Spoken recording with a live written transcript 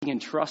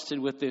entrusted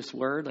with this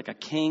word, like a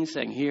king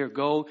saying, here,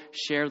 go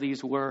share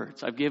these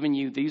words. I've given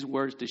you these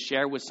words to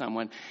share with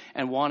someone,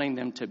 and wanting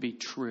them to be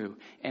true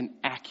and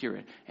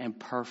accurate and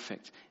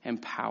perfect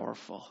and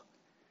powerful.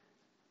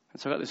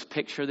 And so I got this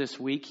picture this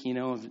week,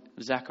 of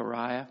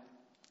Zacharias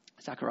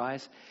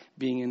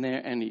being in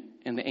there, and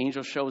the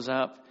angel shows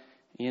up,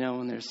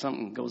 and there's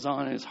something goes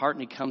on in his heart,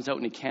 and he comes out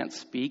and he can't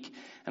speak.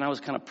 And I was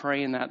kind of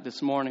praying that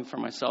this morning for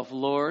myself.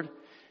 Lord,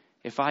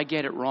 if I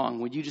get it wrong,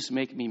 would you just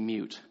make me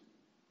mute?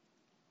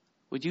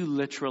 Would you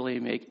literally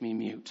make me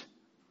mute?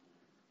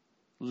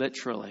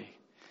 Literally.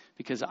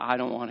 Because I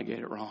don't want to get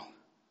it wrong.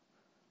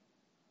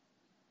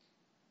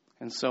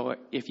 And so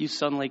if you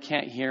suddenly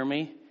can't hear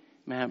me,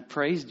 man,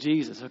 praise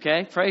Jesus,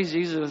 okay? Praise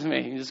Jesus with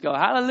me. You just go,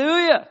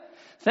 hallelujah.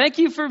 Thank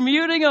you for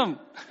muting him.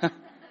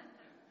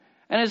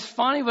 And it's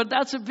funny, but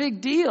that's a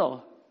big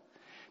deal.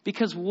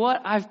 Because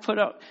what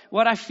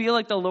I feel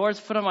like the Lord's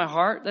put on my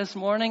heart this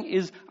morning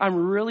is I'm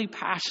really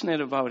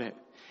passionate about it.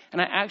 And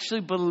I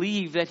actually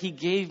believe that he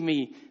gave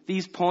me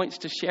these points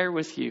to share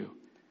with you.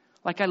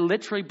 Like I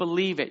literally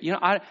believe it.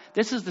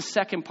 This is the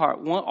second part.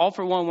 All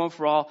for one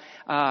for all.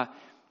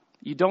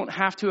 You don't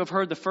have to have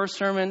heard the first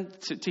sermon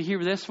to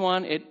hear this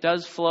one. It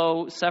does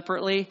flow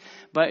separately.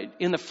 But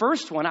in the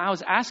first one, I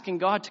was asking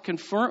God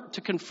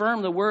to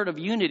confirm the word of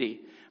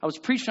unity. I was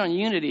preaching on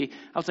unity.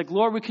 I was like,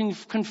 Lord, we can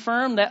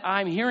confirm that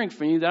I'm hearing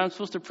from you, that I'm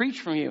supposed to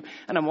preach from you.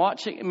 And I'm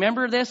watching,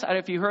 remember this?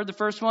 If you heard the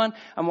first one,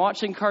 I'm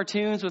watching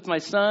cartoons with my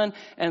son.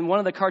 And one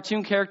of the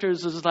cartoon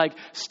characters was like,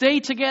 stay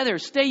together,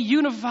 stay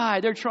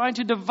unified. They're trying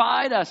to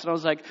divide us. And I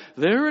was like,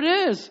 there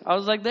it is. I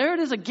was like, there it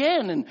is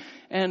again.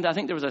 And I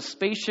think there was a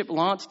spaceship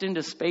launched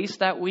into space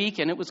that week,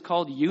 and it was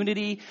called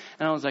Unity.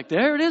 And I was like,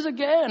 there it is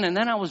again. And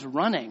then I was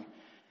running.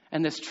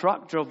 And this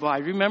truck drove by.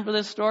 Remember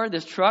this story?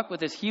 This truck with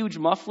this huge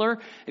muffler.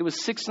 It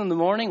was 6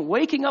 a.m,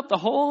 waking up the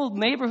whole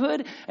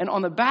neighborhood. And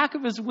on the back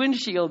of his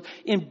windshield,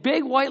 in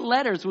big white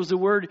letters, was the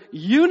word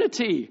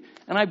unity.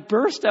 And I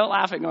burst out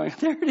laughing, going,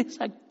 there it is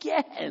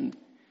again.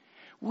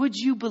 Would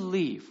you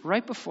believe,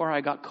 right before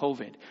I got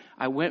COVID,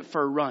 I went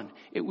for a run.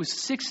 It was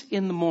 6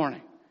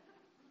 a.m.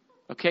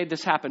 Okay,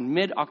 this happened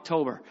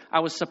mid-October. I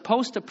was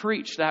supposed to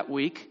preach that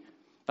week,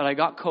 but I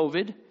got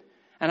COVID.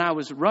 And I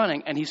was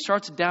running, and he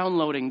starts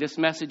downloading this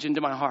message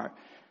into my heart.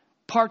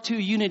 Part 2,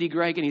 unity,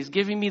 Greg, and he's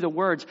giving me the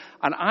words.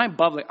 And I'm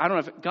bubbling. I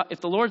don't know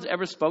if the Lord's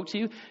ever spoke to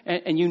you,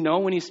 and you know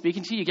when he's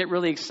speaking to you, you get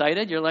really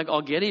excited. You're like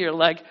all giddy. You're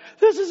like,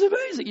 this is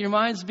amazing. Your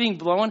mind's being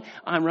blown.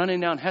 I'm running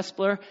down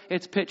Hespeler.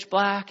 It's pitch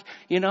black,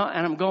 and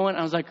I'm going.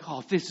 I was like,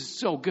 oh, this is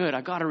so good.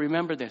 I got to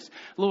remember this.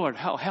 Lord,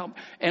 help.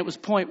 And it was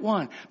point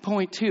 1,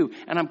 point 2,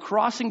 and I'm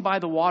crossing by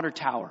the water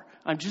tower.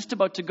 I'm just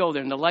about to go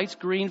there, and the light's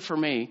green for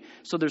me,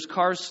 so there's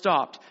cars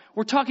stopped.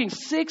 We're talking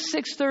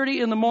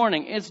 6:30 in the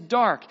morning. It's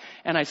dark,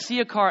 and I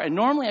see a car, and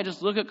normally I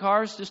just look at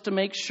cars just to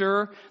make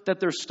sure that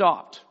they're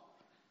stopped,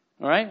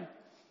 all right?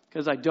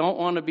 Because I don't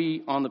want to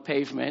be on the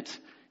pavement,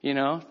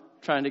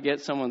 trying to get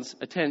someone's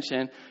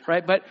attention,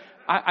 right? But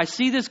I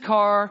see this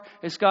car,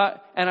 it's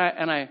got, and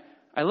I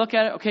look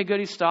at it, okay, good,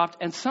 he stopped,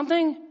 and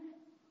something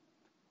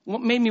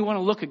made me want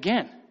to look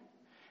again.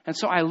 And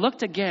so I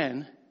looked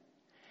again,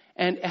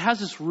 and it has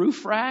this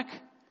roof rack,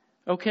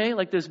 okay,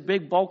 like this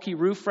big bulky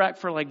roof rack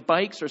for like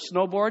bikes or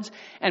snowboards.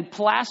 And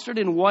plastered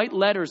in white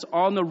letters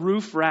on the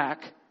roof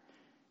rack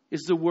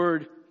is the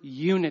word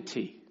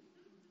unity.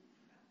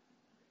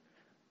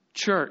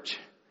 Church.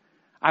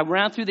 I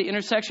ran through the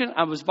intersection.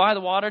 I was by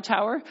the water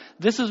tower.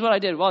 This is what I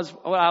did while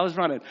I was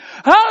running.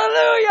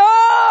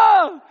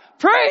 Hallelujah!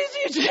 Praise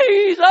you,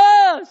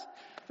 Jesus!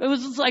 It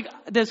was just like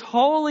this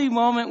holy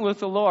moment with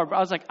the Lord. I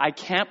was like, I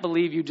can't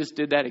believe you just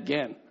did that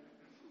again.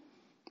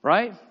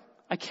 Right?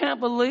 I can't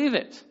believe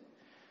it.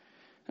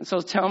 And so I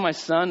was telling my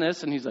son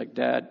this, and he's like,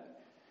 Dad,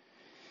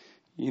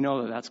 you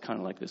know that's kind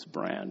of like this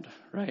brand,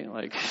 right?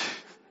 Like,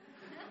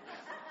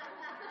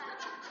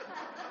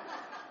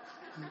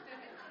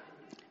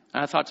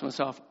 and I thought to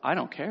myself, I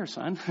don't care,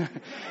 son.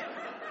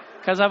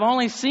 Because I've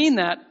only seen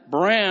that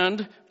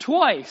brand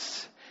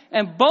twice.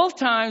 And both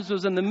times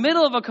was in the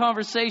middle of a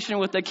conversation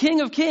with the King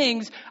of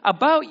Kings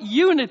about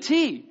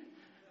unity.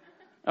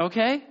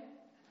 Okay?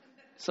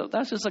 So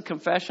that's just a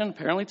confession.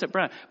 Apparently it's a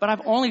brand. But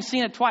I've only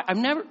seen it twice.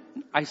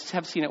 I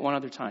have seen it one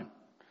other time.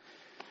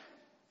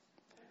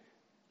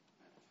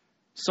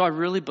 So I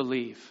really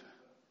believe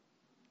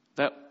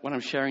that what I'm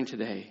sharing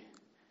today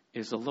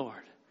is the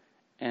Lord.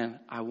 And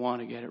I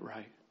want to get it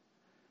right.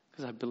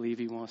 Because I believe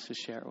he wants to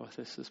share it with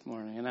us this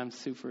morning. And I'm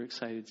super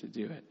excited to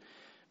do it.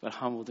 But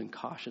humbled and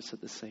cautious at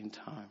the same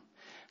time.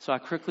 So I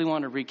quickly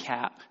want to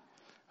recap.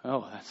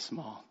 Oh, that's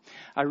small.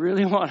 I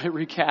really want to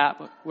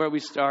recap where we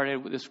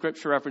started with the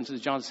scripture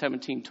references, John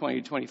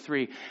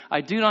 17:20-23.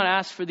 I do not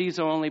ask for these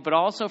only, but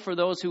also for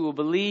those who will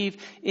believe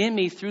in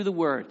me through the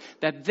word,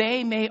 that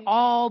they may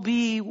all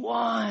be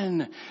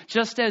one,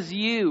 just as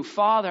you,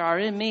 Father, are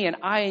in me and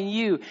I in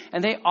you,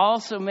 and they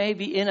also may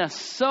be in us,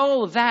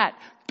 so that,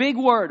 big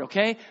word,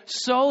 okay,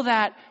 so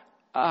that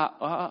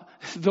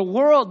the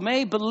world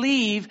may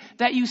believe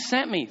that you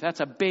sent me.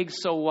 That's a big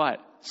so what,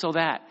 so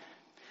that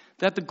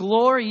that the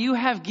glory you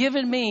have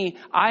given me,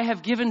 I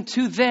have given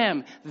to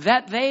them,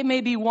 that they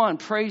may be one.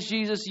 Praise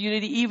Jesus,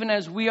 unity, even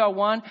as we are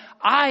one.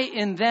 I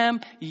in them,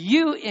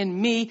 you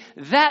in me,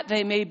 that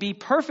they may be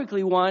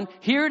perfectly one.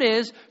 Here it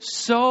is,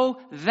 so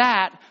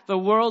that the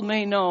world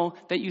may know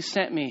that you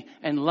sent me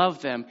and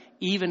loved them,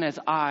 even as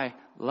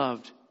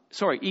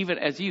even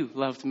as you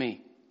loved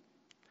me.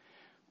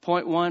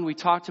 Point one we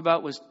talked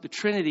about was the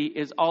Trinity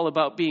is all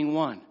about being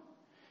one.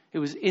 It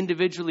was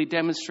individually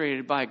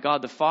demonstrated by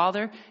God the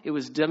Father. It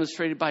was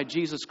demonstrated by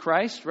Jesus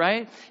Christ,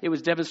 right? It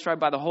was demonstrated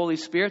by the Holy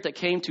Spirit that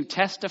came to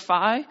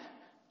testify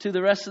to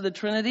the rest of the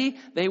Trinity.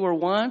 They were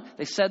one.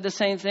 They said the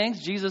same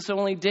things. Jesus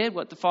only did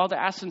what the Father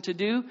asked him to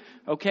do.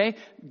 Okay?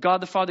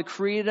 God the Father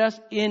created us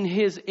in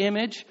his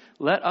image.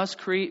 Let us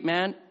create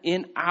man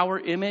in our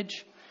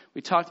image.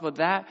 We talked about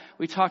that.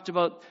 We talked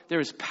about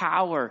there is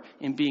power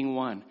in being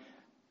one.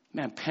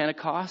 Man,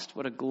 Pentecost,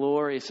 what a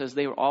glory. It says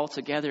they were all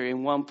together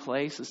in one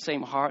place, the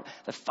same heart.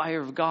 The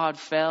fire of God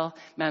fell.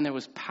 Man, there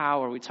was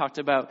power. We talked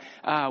about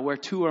where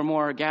two or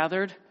more are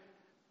gathered,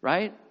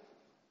 right?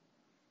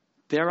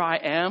 There I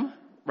am,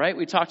 right?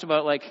 We talked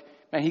about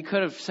man, he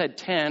could have said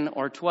 10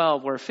 or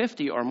 12 where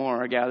 50 or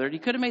more are gathered. He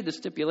could have made the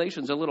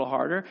stipulations a little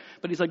harder,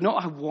 but he's like, no,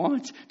 I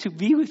want to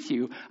be with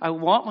you. I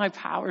want my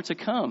power to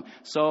come.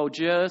 So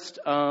just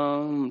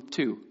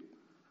 2.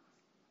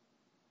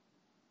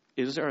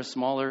 Is there a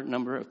smaller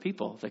number of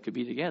people that could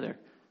be together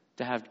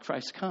to have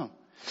Christ come?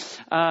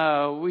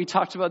 We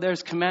talked about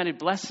there's commanded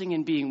blessing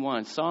in being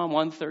one. Psalm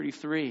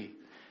 133.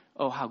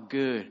 Oh, how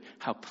good,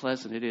 how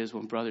pleasant it is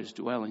when brothers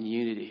dwell in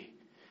unity.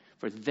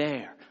 For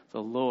there the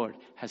Lord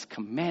has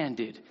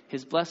commanded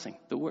his blessing.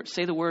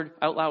 Say the word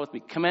out loud with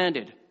me.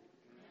 Commanded.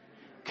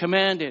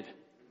 Commanded.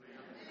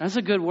 That's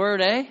a good word,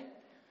 eh?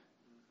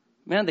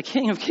 Man, the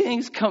King of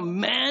Kings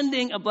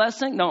commanding a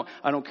blessing. No,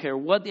 I don't care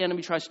what the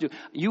enemy tries to do.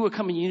 You will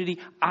come in unity.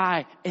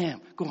 I am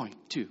going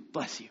to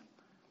bless you.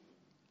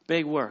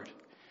 Big word.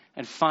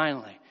 And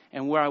finally,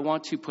 and where I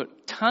want to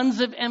put tons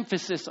of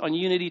emphasis on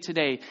unity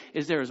today,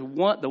 is there is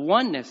the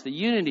oneness, the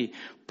unity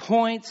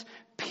points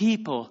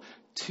people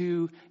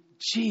to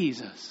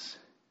Jesus.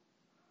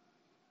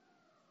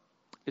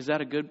 Is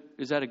that a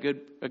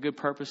good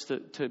purpose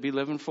to be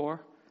living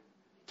for?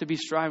 To be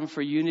striving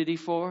for unity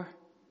for?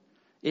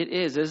 It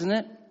is, isn't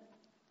it?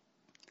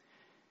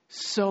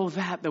 So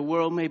that the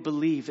world may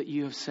believe that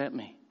you have sent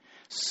me.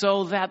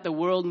 So that the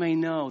world may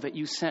know that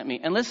you sent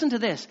me. And listen to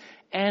this.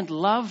 And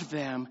love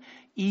them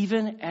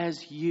even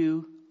as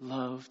you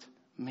loved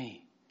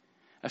me.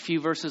 A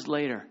few verses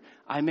later.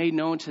 I made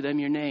known to them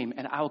your name,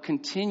 and I will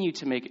continue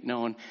to make it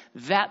known,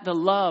 that the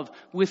love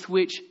with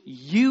which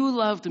you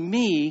loved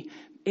me,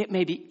 it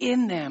may be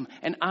in them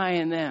and I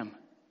in them.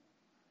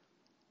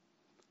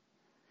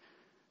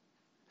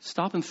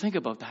 Stop and think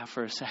about that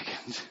for a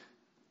second.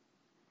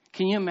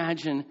 Can you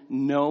imagine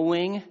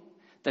knowing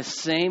the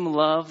same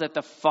love that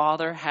the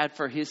Father had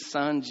for his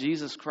Son,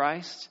 Jesus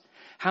Christ?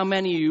 How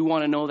many of you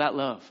want to know that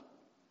love?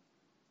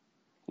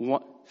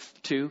 1,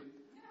 2,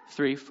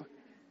 3, 4.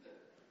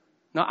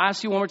 Now, I'll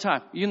ask you one more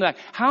time.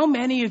 How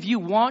many of you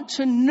want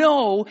to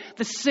know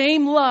the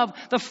same love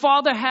the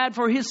Father had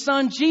for his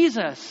Son,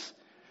 Jesus?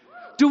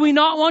 Do we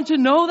not want to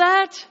know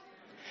that?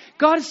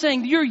 God is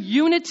saying your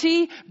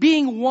unity,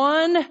 being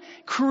one,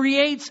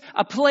 creates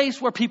a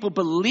place where people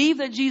believe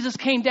that Jesus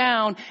came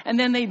down, and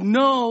then they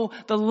know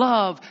the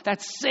love,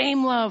 that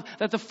same love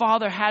that the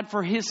Father had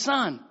for his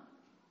Son.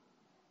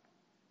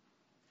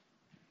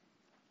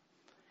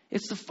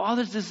 It's the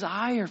Father's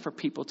desire for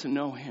people to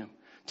know him,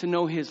 to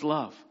know his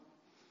love.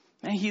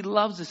 And he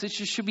loves us. It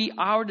should be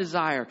our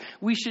desire.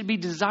 We should be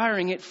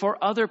desiring it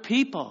for other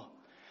people.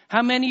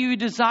 How many of you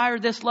desire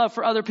this love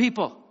for other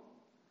people?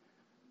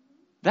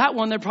 That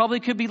one, there probably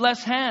could be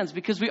less hands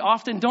because we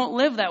often don't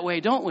live that way,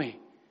 don't we?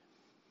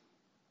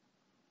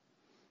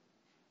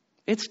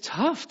 It's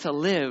tough to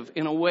live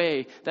in a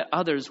way that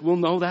others will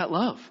know that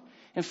love.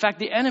 In fact,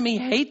 the enemy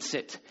hates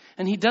it,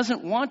 and he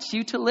doesn't want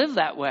you to live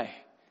that way.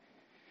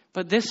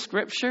 But this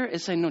scripture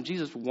is saying, no,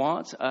 Jesus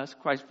wants us,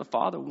 Christ the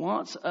Father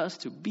wants us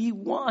to be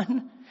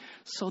one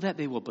so that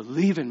they will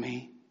believe in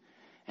me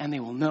and they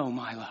will know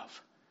my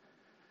love.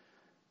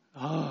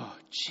 Oh,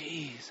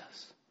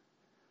 Jesus.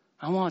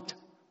 I want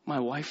my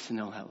wife to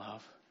know that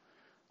love.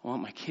 I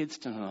want my kids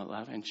to know that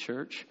love. And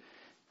church,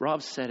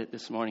 Rob said it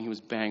this morning. He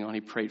was bang on. He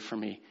prayed for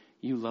me.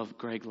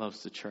 Greg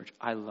loves the church.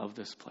 I love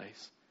this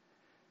place.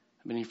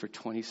 I've been here for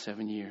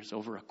 27 years,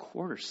 over a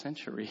quarter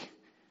century.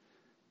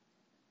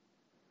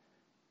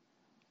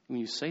 When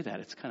you say that,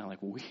 it's kind of like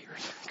weird,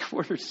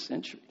 quarter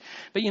century.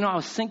 But I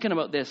was thinking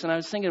about this, and I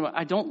was thinking about,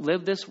 I don't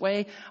live this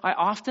way. I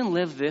often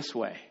live this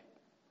way.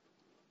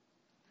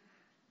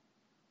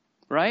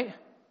 Right?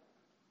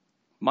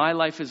 My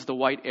life is the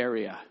white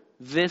area.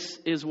 This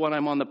is what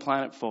I'm on the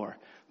planet for.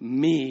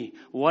 Me,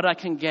 what I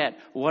can get,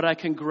 what I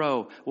can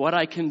grow, what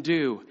I can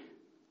do.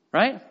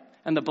 Right?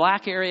 And the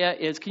black area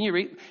is, can you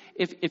read?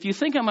 If you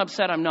think I'm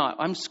upset, I'm not.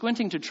 I'm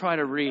squinting to try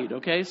to read,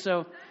 okay?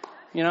 So,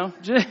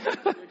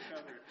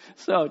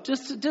 so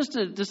just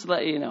to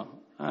let you know,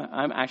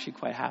 I'm actually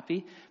quite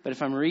happy. But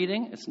if I'm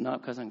reading, it's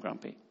not because I'm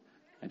grumpy.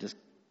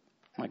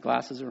 My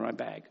glasses are in my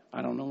bag.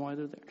 I don't know why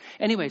they're there.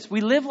 Anyways,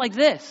 we live like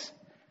this.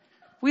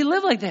 We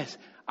live like this.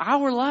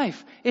 Our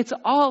life, it's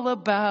all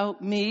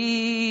about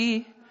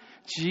me,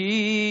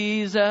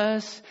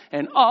 Jesus,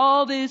 and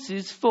all this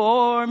is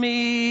for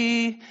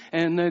me,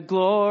 and the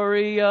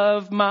glory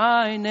of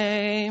my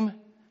name.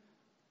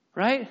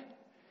 Right?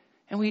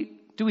 And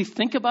do we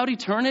think about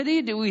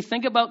eternity? Do we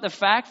think about the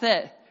fact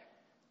that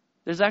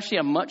there's actually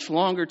a much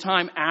longer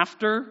time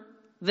after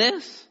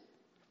this?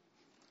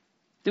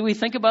 Do we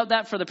think about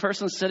that for the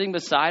person sitting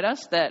beside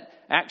us, that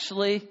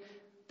actually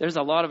there's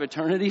a lot of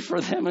eternity for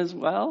them as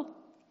well?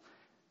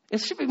 It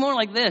should be more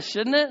like this,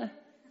 shouldn't it?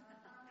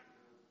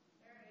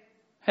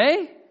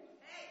 Hey?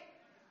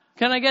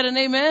 Can I get an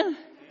amen?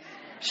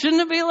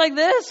 Shouldn't it be like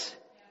this?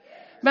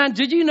 Man,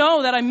 did you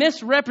know that I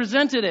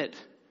misrepresented it?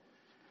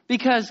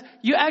 Because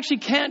you actually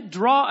can't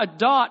draw a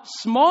dot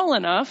small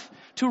enough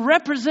to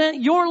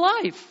represent your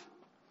life.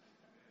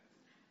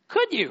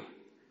 Could you?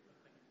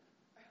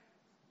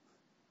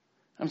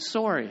 I'm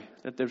sorry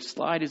that the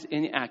slide is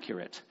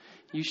inaccurate.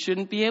 You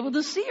shouldn't be able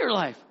to see your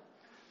life.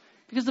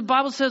 Because the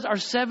Bible says our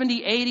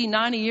 70, 80,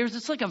 90 years,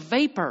 it's like a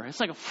vapor. It's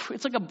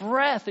like a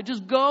breath. It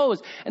just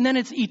goes. And then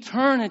it's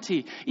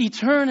eternity,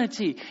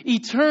 eternity,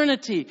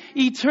 eternity,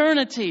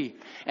 eternity.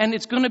 And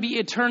it's going to be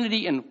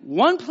eternity in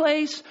one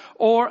place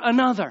or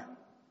another.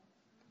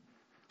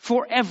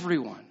 For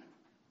everyone.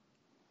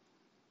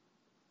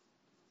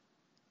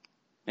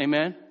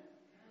 Amen?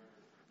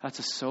 That's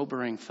a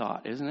sobering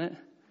thought, isn't it?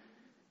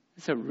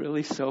 It's a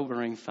really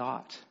sobering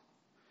thought.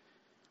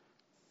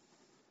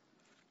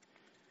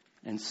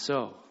 And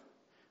so,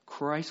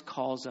 Christ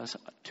calls us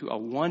to a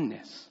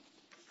oneness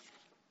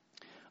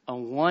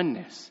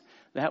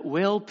that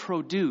will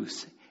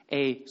produce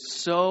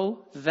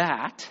so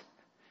that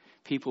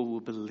people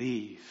will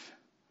believe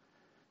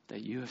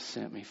that you have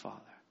sent me, Father,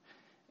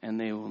 and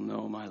they will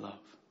know my love.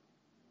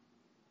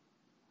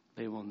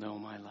 They will know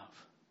my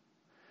love.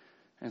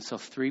 And so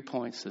 3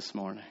 points this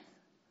morning.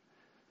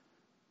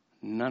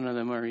 None of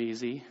them are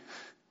easy,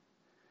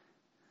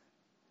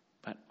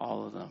 but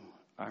all of them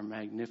are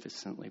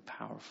magnificently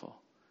powerful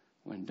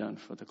when done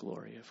for the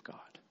glory of God.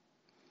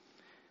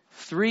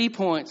 3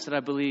 points that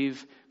I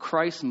believe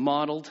Christ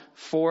modeled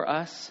for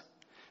us.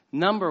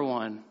 Number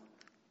 1,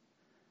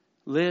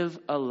 live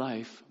a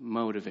life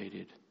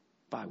motivated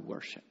by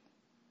worship.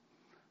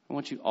 I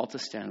want you all to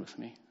stand with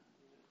me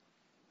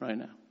right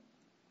now.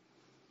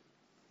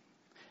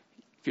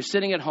 If you're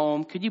sitting at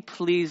home, could you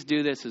please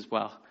do this as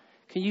well?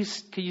 Can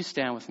you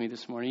stand with me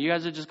this morning? You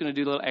guys are just going to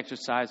do a little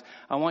exercise.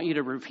 I want you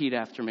to repeat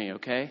after me,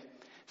 okay?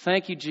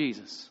 Thank you,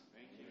 Jesus.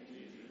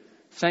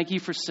 Thank you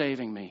for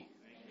saving me.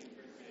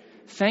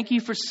 Thank you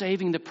for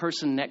saving the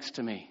person next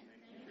to me.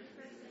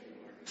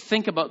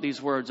 Think about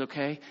these words,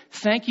 okay?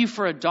 Thank you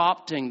for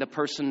adopting the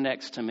person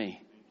next to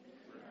me.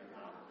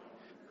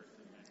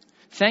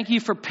 Thank you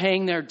for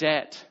paying their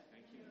debt.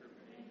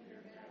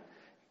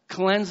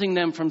 Cleansing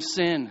them from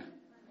sin.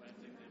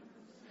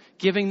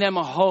 Giving them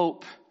a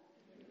hope.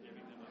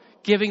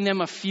 Giving them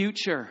a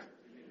future.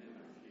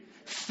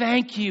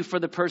 Thank you for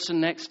the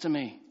person next to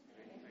me.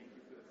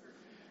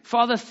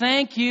 Father,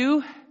 thank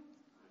you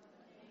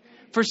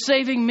for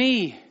saving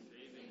me.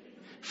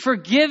 For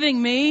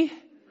giving me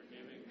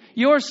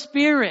your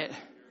Spirit.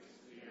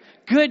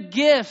 Good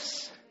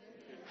gifts.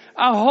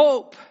 A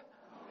hope.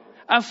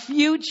 A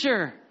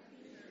future.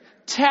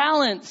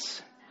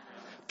 Talents.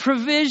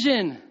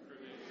 Provision.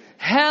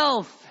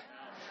 Health.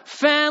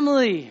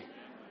 Family.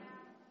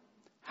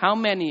 How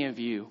many of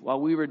you,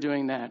 while we were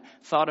doing that,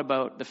 thought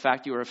about the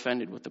fact you were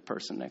offended with the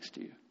person next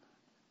to you?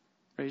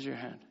 Raise your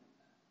hand.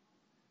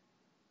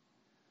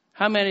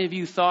 How many of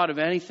you thought of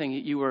anything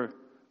that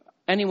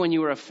anyone you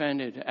were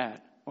offended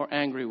at or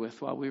angry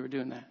with while we were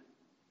doing that?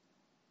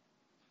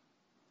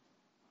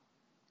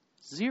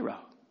 0.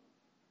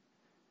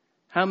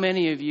 How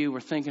many of you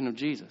were thinking of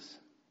Jesus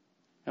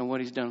and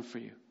what He's done for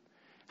you?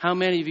 How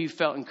many of you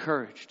felt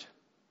encouraged?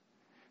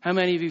 How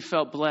many of you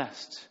felt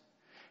blessed?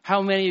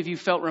 How many of you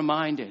felt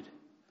reminded?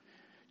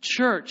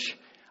 Church,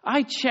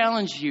 I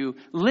challenge you,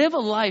 live a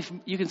life,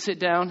 you can sit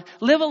down,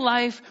 live a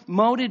life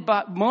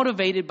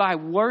motivated by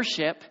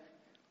worship,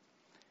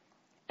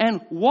 and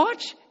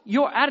watch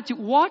your attitude,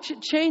 watch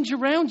it change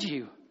around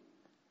you.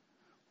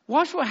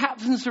 Watch what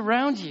happens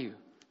around you.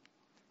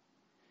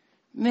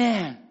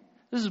 Man,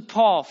 this is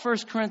Paul, 1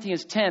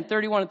 Corinthians 10,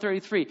 31 and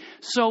 33.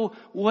 So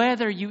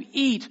whether you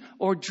eat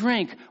or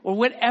drink or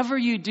whatever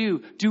you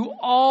do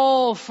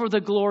all for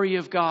the glory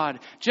of God.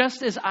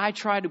 Just as I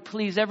try to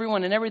please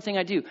everyone in everything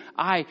I do.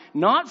 I,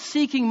 not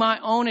seeking my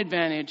own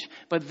advantage,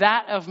 but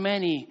that of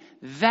many,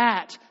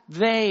 that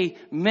they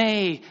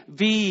may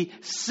be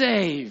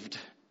saved.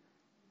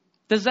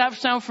 Does that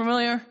sound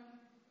familiar?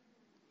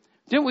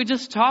 Didn't we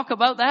just talk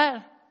about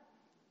that?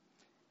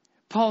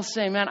 Paul's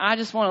saying, man, I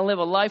just want to live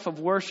a life of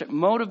worship,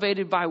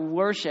 motivated by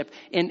worship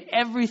in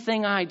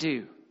everything I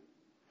do.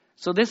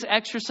 So this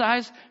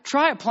exercise,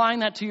 try applying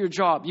that to your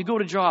job. You go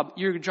to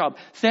your job.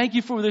 Thank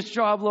you for this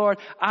job, Lord.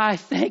 I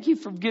thank you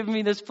for giving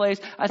me this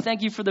place. I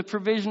thank you for the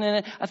provision in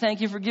it. I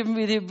thank you for giving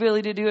me the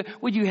ability to do it.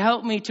 Would you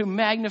help me to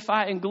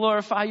magnify and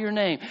glorify your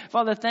name?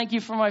 Father, thank you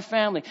for my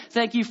family.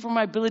 Thank you for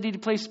my ability to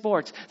play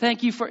sports.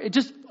 Thank you for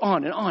just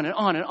on and on and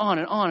on and on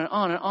and on and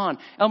on and on.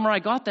 Elmer, I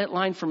got that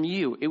line from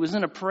you. It was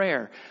in a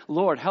prayer.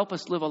 Lord, help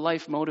us live a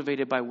life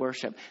motivated by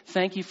worship.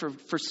 Thank you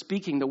for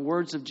speaking the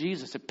words of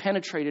Jesus. It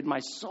penetrated my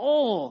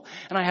soul.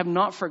 And I have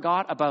not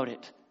forgot about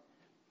it.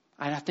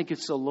 I think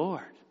it's the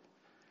Lord.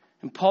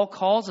 And Paul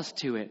calls us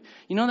to it.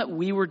 You know that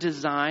we were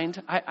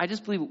designed. I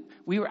just believe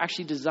we were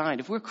actually designed.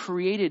 If we're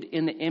created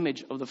in the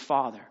image of the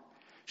Father,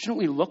 shouldn't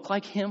we look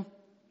like him?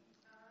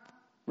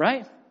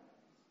 Right?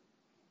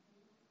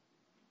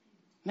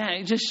 Man,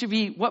 it just should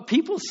be what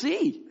people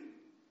see.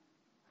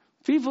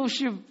 People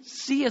should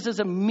see us as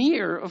a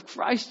mirror of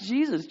Christ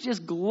Jesus,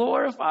 just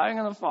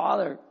glorifying the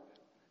Father.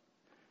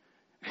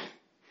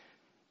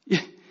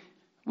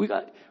 We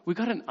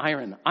got an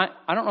iron. I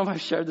don't know if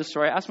I've shared this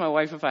story. I asked my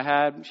wife if I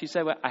had. She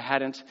said I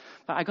hadn't.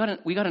 But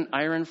we got an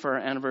iron for our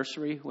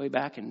anniversary way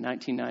back in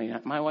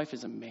 1999. My wife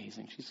is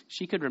amazing.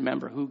 She could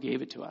remember who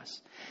gave it to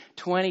us.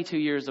 22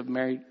 years of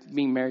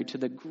being married to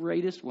the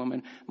greatest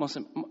woman.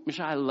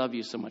 Michelle, I love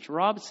you so much.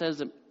 Rob says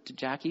it to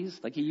Jackie's,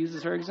 like he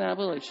uses her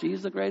example, like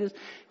she's the greatest.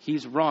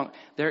 He's wrong.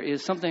 There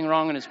is something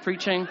wrong in his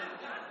preaching.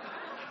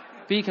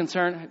 Be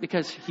concerned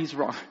because he's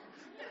wrong.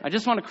 I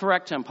just want to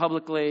correct him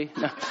publicly.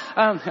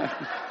 No.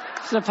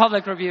 It's a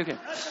public rebuke.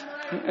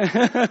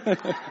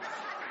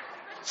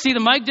 See, the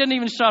mic didn't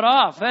even shut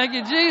off. Thank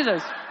you,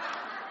 Jesus.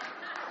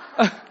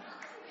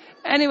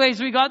 Anyways,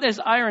 we got this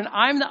iron.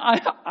 I'm the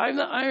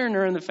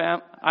ironer in the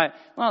family.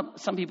 Well,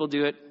 some people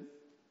do it.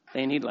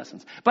 They need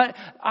lessons. But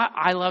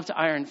I love to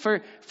iron.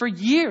 For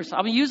years,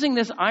 I've been using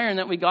this iron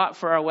that we got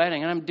for our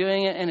wedding. And I'm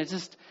doing it, and it's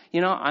just,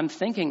 I'm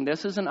thinking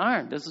this is an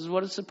iron. This is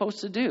what it's supposed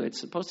to do. It's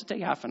supposed to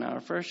take half an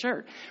hour for a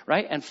shirt,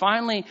 right? And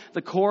finally,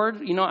 the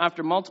cord,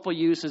 after multiple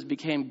uses,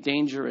 became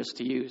dangerous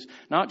to use.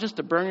 Not just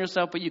to burn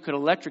yourself, but you could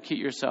electrocute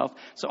yourself.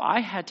 So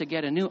I had to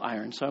get a new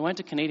iron. So I went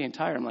to Canadian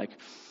Tire. I'm like,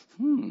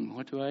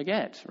 what do I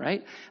get,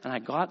 right? And I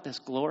got this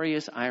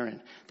glorious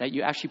iron that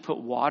you actually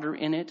put water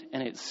in it,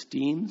 and it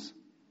steams.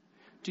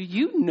 Do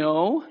you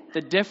know the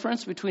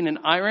difference between an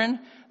iron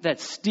that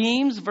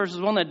steams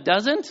versus one that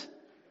doesn't?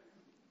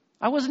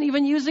 I wasn't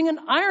even using an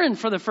iron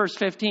for the first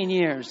 15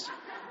 years.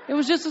 It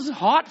was just this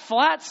hot,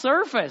 flat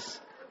surface.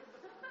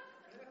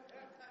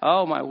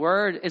 Oh, my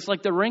word. It's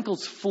like the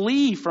wrinkles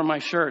flee from my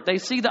shirt. They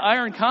see the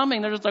iron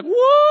coming. They're just like,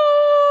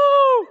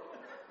 woo!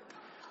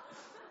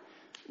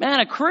 Man,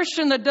 a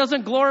Christian that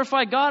doesn't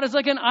glorify God is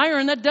like an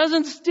iron that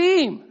doesn't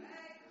steam.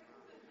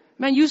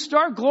 Man, you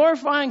start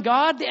glorifying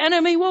God, the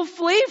enemy will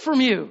flee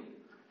from you.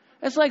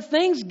 It's like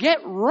things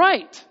get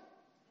right.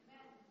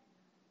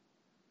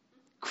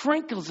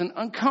 Crinkles and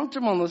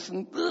uncomfortableness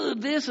and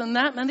this and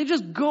that, man, they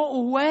just go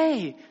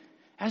away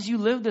as you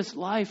live this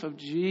life of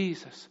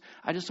Jesus.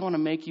 I just want to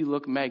make you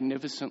look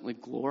magnificently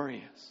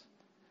glorious.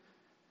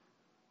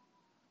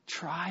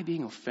 Try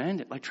being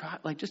offended.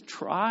 Just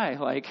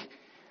try.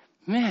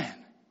 Man.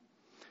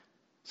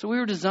 So we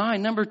were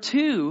designed. Number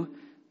 2,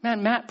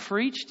 man, Matt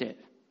preached it.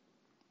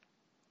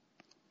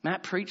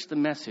 Matt preached the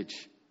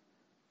message.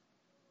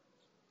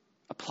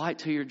 Apply it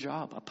to your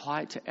job.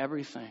 Apply it to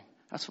everything.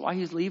 That's why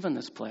he's leaving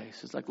this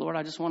place. It's like, Lord,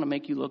 I just want to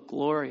make you look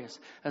glorious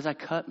as I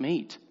cut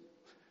meat,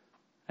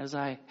 as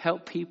I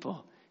help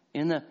people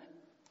in the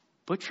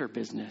butcher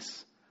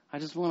business. I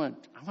want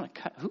to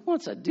cut. Who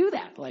wants to do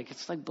that?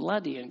 It's like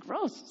bloody and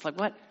gross. It's like,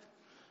 what?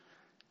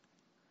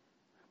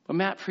 But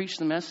Matt preached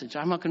the message.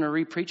 I'm not going to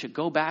re-preach it.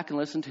 Go back and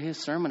listen to his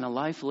sermon, A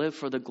Life Lived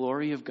for the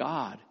Glory of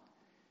God,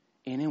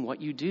 and in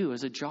what you do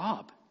as a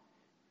job.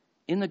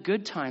 In the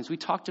good times, we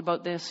talked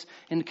about this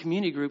in the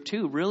community group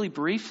too, really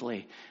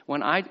briefly.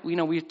 When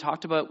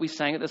we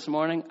sang it this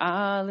morning,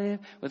 I live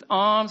with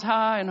arms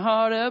high and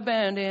heart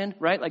abandoned,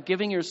 right? Like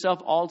giving yourself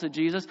all to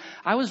Jesus.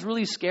 I was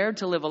really scared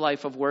to live a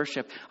life of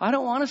worship. I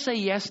don't want to say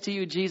yes to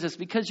you, Jesus,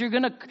 because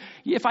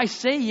if I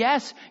say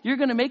yes, you're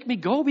going to make me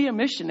go be a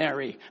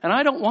missionary. And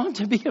I don't want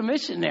to be a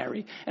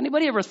missionary.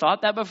 Anybody ever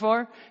thought that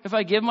before? If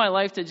I give my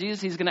life to Jesus,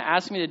 he's going to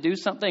ask me to do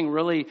something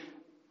really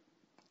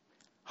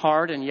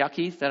hard and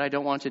yucky that I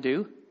don't want to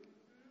do.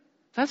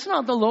 That's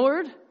not the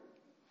Lord.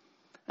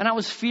 And I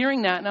was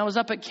fearing that, and I was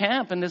up at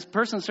camp, and this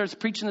person starts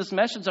preaching this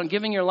message on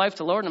giving your life to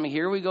the Lord. And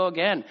here we go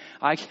again.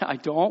 I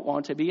don't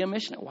want to be a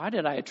missionary. Why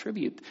did I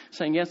attribute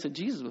saying yes to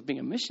Jesus with being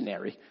a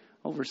missionary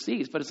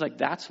overseas? But it's like,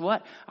 that's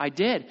what I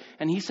did.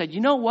 And he said,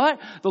 you know what?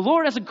 The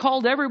Lord hasn't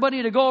called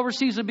everybody to go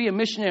overseas to be a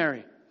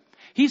missionary.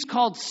 He's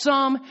called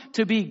some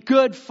to be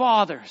good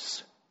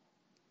fathers,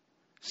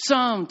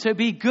 some to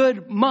be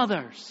good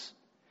mothers.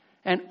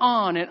 And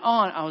on and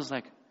on. I was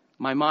like,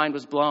 my mind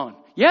was blown.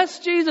 Yes,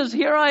 Jesus,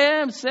 here I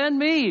am. Send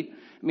me.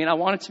 I mean, I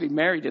wanted to be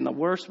married in the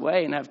worst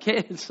way and have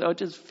kids, so it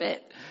just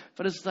fit.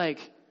 But it's like,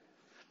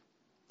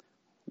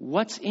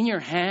 what's in your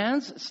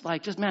hands? It's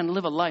like, just, man,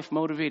 live a life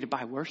motivated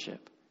by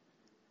worship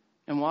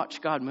and watch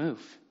God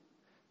move.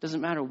 Doesn't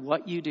matter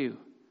what you do.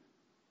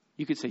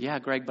 You could say, yeah,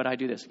 Greg, but I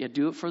do this. Yeah,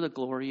 do it for the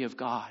glory of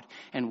God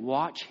and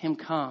watch him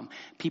come.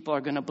 People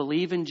are going to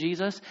believe in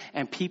Jesus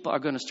and people are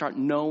going to start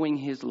knowing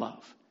his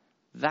love.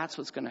 That's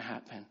what's going to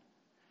happen.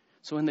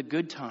 So in the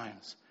good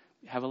times,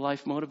 have a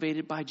life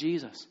motivated by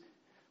Jesus.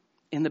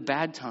 In the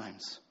bad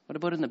times, what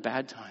about in the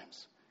bad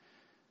times?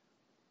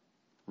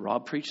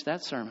 Rob preached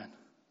that sermon.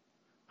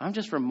 I'm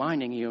just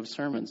reminding you of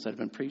sermons that have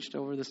been preached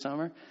over the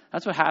summer.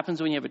 That's what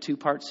happens when you have a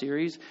 2-part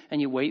series and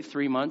you wait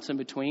 3 months in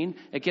between.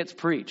 It gets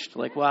preached.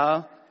 Like,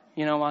 while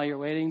you're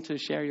waiting to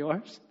share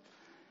yours.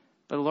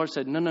 But the Lord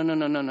said,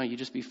 no. You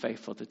just be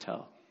faithful to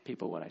tell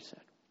people what I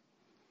said.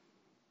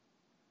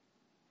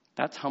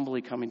 That's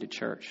humbly coming to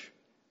church,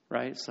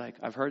 right? It's like,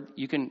 I've heard,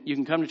 you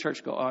can come to church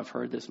and go, oh, I've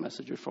heard this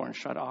message before, and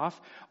shut off.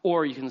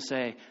 Or you can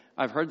say,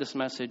 I've heard this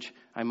message,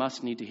 I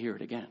must need to hear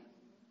it again.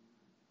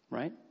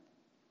 Right?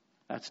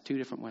 That's 2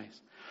 different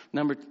ways.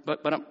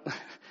 But I'm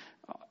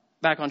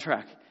back on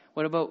track.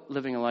 What about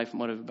living a life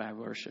motivated by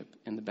worship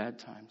in the bad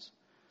times?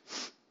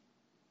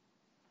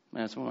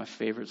 Man, it's one of my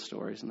favorite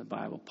stories in the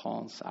Bible.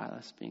 Paul and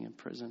Silas being in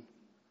prison.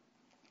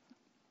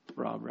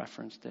 Rob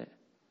referenced it.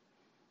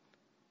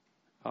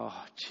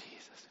 Oh,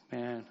 Jesus,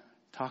 man.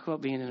 Talk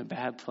about being in a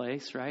bad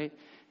place, right?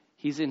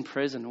 He's in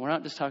prison. We're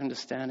not just talking to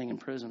standing in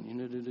prison.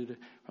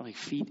 We're like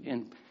feet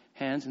and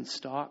hands in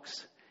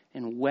stocks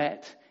and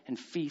wet and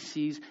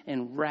feces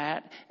and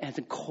rat and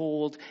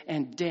cold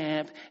and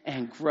damp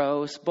and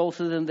gross. Both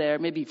of them there,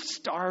 maybe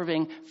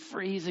starving,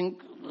 freezing,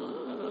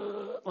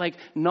 like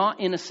not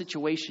in a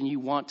situation you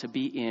want to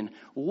be in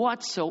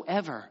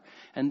whatsoever.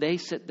 And they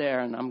sit there,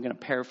 and I'm going to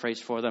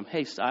paraphrase for them.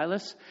 Hey,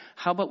 Silas,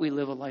 how about we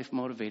live a life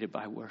motivated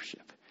by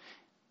worship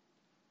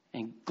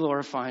and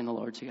glorifying the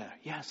Lord together?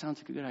 Yeah, sounds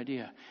like a good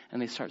idea.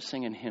 And they start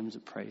singing hymns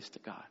of praise to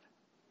God.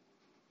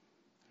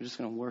 We're just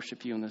going to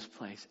worship you in this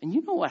place. And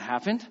you know what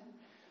happened?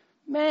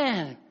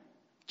 Man,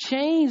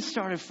 chains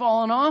started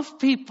falling off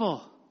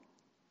people.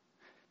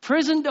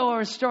 Prison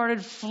doors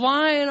started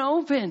flying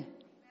open.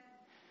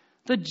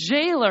 The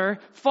jailer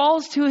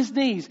falls to his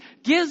knees,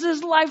 gives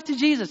his life to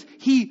Jesus.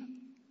 He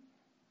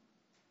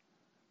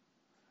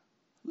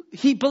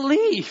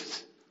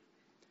believes.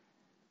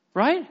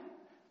 Right?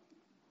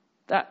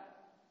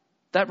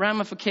 That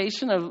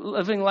ramification of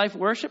living life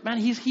worship, man,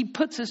 he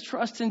puts his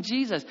trust in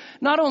Jesus.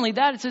 Not only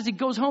that, it says he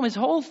goes home. His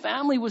whole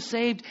family was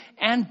saved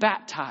and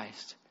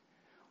baptized.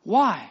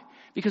 Why?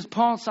 Because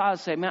Paul and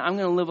Silas say, man, I'm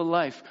going to live a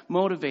life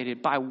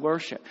motivated by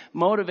worship,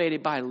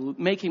 motivated by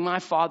making my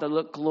Father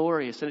look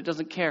glorious. And it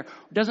doesn't care.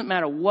 It doesn't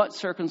matter what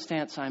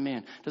circumstance I'm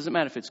in. It doesn't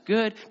matter if it's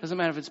good. It doesn't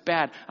matter if it's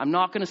bad. I'm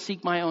not going to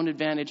seek my own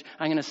advantage.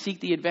 I'm going to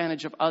seek the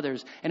advantage of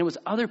others. And it was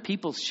other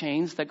people's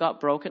chains that got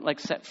broken, like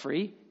set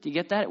free. Do you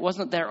get that? It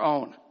wasn't their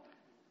own.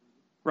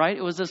 Right?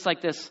 It was just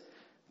like this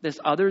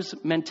others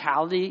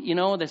mentality,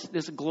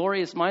 this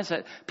glorious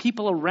mindset.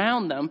 People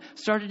around them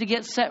started to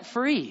get set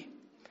free.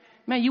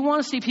 Man, you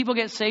want to see people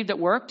get saved at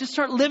work? Just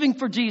start living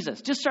for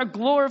Jesus. Just start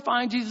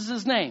glorifying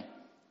Jesus' name.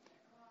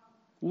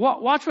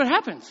 Watch what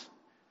happens.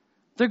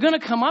 They're going to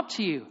come up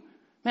to you.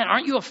 Man,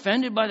 aren't you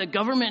offended by the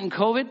government and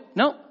COVID?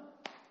 No.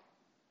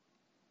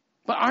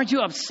 But aren't you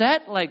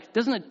upset? Like,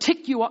 doesn't it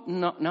tick you up?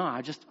 No,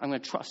 I'm going to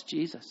trust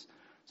Jesus.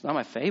 It's not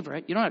my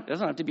favorite. It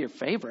doesn't have to be your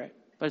favorite.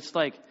 But it's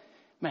like,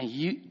 man,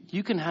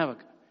 you can have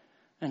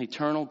an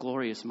eternal,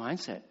 glorious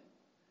mindset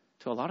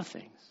to a lot of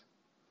things.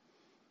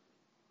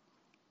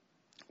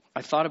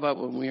 I thought about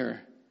when we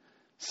were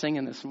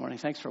singing this morning.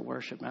 Thanks for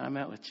worship, man. I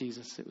met with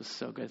Jesus. It was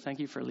so good. Thank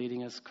you for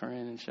leading us,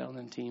 Corinne and Sheldon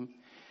and team.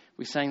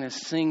 We sang this,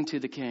 Sing to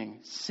the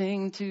King.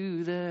 Sing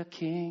to the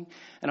King.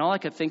 And all I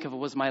could think of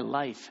was my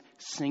life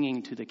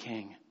singing to the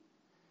King.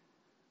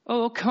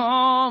 Oh,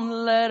 come,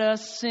 let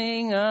us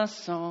sing a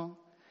song.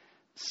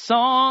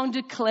 Song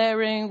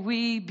declaring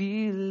we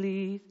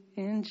believe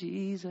in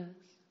Jesus.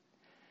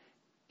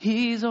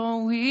 He's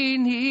all we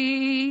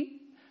need.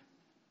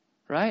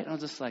 Right? I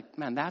was just like,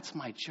 man, that's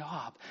my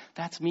job.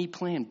 That's me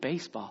playing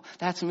baseball.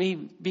 That's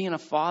me being a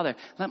father.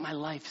 Let my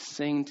life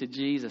sing to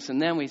Jesus. And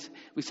then we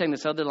sang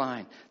this other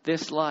line.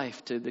 This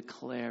life to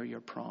declare your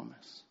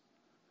promise.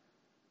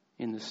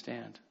 In the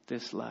stand.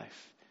 This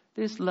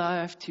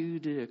life to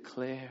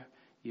declare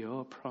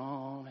your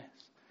promise.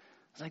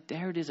 It's like,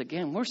 there it is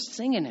again. We're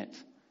singing it.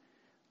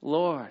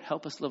 Lord,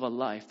 help us live a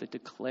life that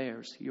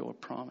declares your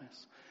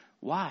promise.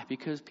 Why?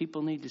 Because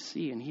people need to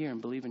see and hear and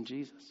believe in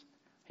Jesus.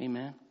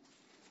 Amen.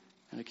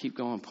 And I keep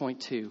going. Point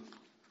 2.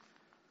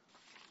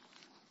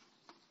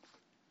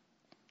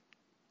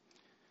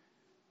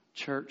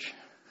 Church,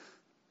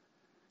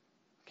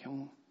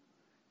 can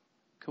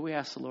we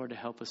ask the Lord to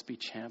help us be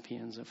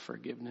champions of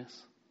forgiveness?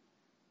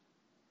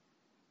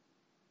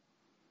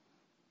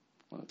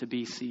 Well, to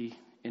BC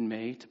in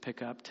May to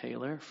pick up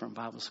Taylor from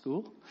Bible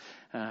school.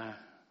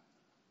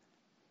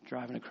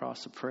 Driving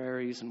across the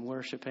prairies and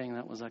worshiping.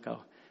 That was like a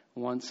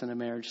once in a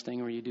marriage thing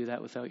where you do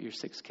that without your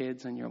 6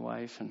 kids and your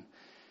wife. And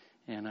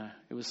And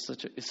it's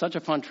such a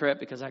fun trip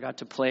because I got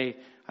to play.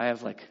 I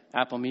have like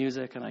Apple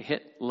Music, and I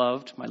hit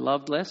loved, my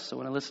loved list. So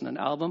when I listen to an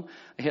album,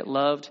 I hit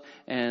loved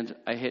and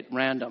I hit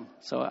random.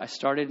 So I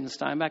started in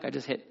Steinbach. I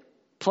just hit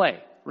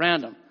play,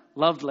 random,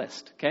 loved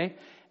list. Okay.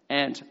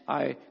 And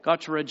I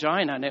got to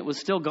Regina, and it was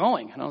still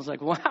going. And I was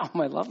like, wow,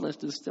 my love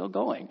list is still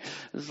going.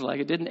 This is like,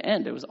 it didn't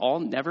end. It was all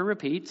never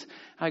repeats.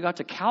 I got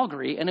to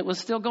Calgary, and it was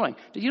still going.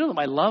 Did you know that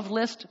my love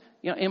list,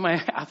 in my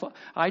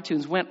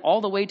iTunes went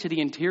all the way to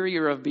the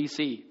interior of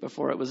BC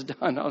before it was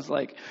done? I was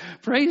like,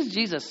 praise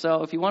Jesus.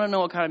 So if you want to know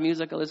what kind of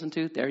music I listen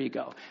to, there you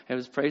go. It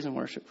was praise and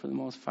worship for the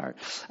most part.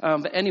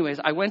 But anyways,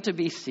 I went to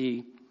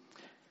BC,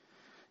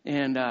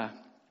 and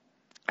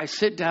I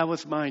sit down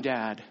with my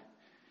dad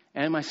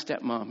and my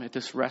stepmom at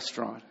this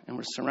restaurant, and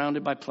we're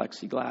surrounded by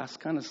plexiglass.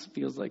 Kind of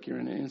feels like you're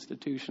in an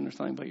institution or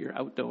something, but you're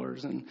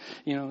outdoors, and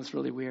it's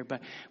really weird. But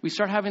we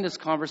start having this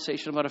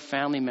conversation about a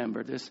family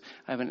member.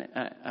 I have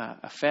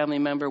a family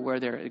member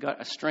where they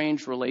got a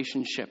strange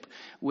relationship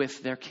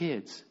with their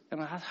kids, and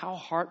how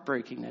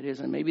heartbreaking that is.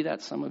 And maybe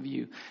that's some of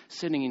you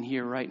sitting in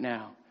here right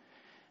now.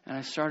 And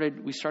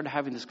we started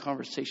having this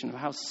conversation of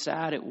how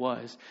sad it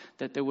was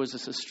that there was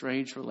this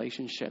estranged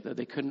relationship, that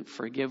they couldn't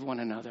forgive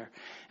one another.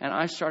 And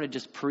I started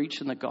just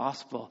preaching the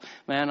gospel.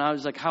 Man, I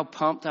was like, how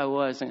pumped I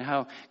was, and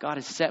how God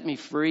has set me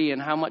free,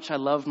 and how much I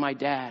loved my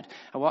dad.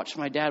 I watched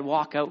my dad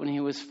walk out when he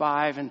was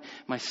 5, and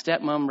my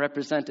stepmom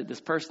represented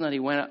this person that he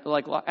went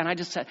out, and I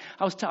just said,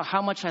 I was telling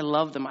how much I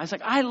love them. I was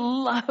like, I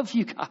love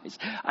you guys.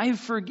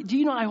 Do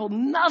you know I hold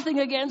nothing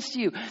against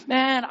you?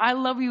 Man, I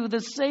love you with the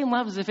same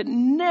love as if it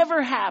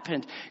never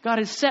happened. God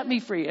has set me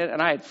free.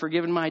 And I had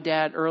forgiven my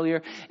dad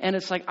earlier. And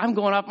it's like, I'm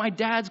going up. My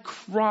dad's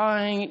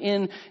crying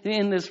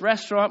in this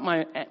restaurant.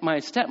 My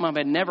stepmom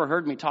had never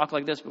heard me talk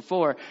like this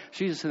before.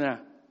 She's just sitting there.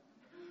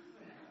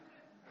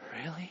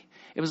 Really?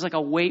 It was like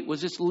a weight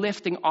was just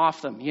lifting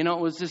off them. It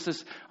was just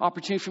this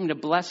opportunity for me to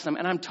bless them.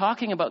 And I'm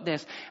talking about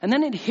this. And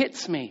then it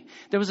hits me.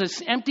 There was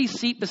this empty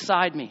seat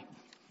beside me.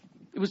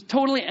 It was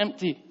totally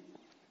empty.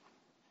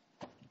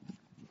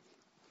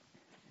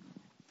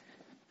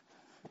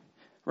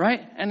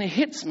 Right? And it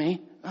hits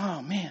me.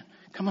 Oh, man,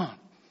 come on.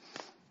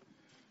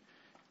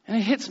 And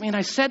it hits me. And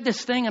I said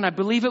this thing, and I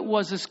believe it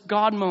was this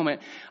God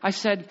moment. I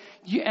said,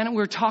 and we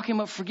were talking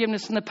about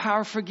forgiveness and the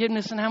power of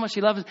forgiveness and how much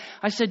he loves us.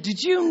 I said,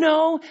 did you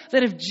know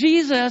that if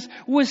Jesus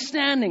was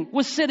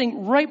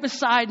sitting right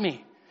beside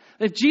me,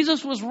 if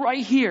Jesus was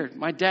right here,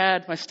 my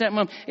dad, my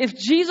stepmom, if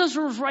Jesus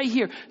was right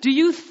here, do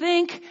you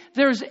think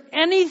there's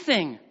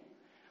anything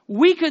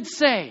we could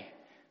say,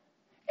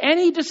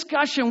 any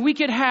discussion we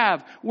could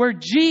have where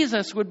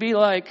Jesus would be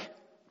like,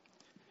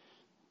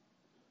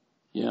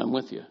 yeah, I'm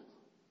with you.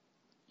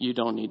 You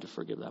don't need to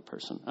forgive that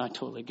person. I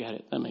totally get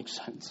it. That makes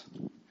sense.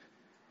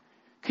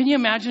 Can you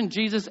imagine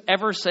Jesus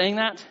ever saying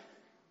that?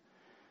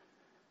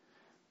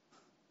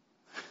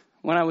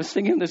 When I was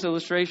thinking of this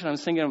illustration, I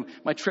was thinking of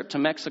my trip to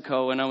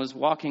Mexico, and I was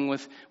walking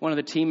with one of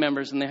the team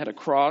members, and they had a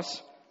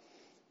cross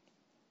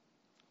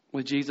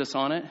with Jesus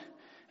on it.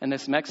 And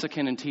this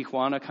Mexican in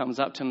Tijuana comes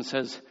up to him and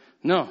says,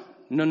 No.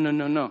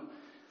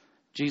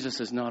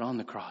 Jesus is not on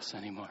the cross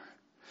anymore.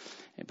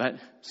 But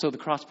so the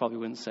cross probably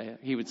wouldn't say it.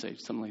 He would say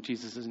something like,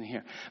 Jesus isn't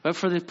here. But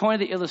for the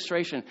point of the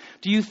illustration,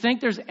 do you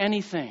think there's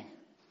anything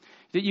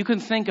that you can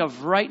think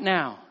of right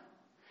now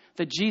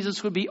that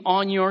Jesus would be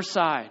on your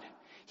side?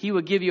 He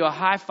would give you a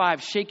high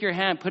five, shake your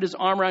hand, put his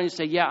arm around you and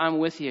say, yeah, I'm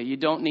with you. You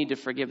don't need to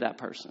forgive that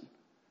person.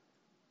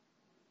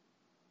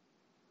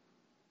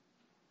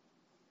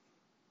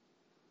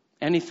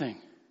 Anything.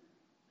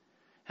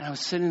 And I was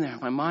sitting there.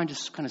 My mind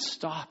just kind of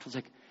stopped. I was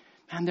like,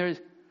 man,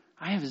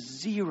 I have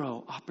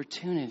zero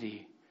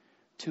opportunity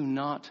to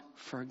not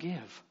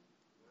forgive.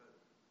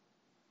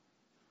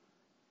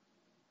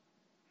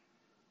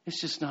 It's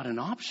just not an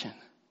option.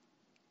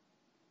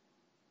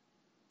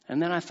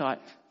 And then I thought,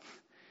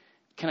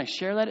 can I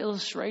share that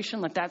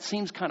illustration? Like, that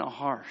seems kind of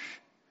harsh,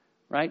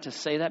 right, to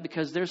say that,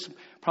 because there's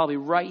probably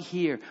right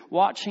here,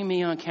 watching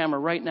me on camera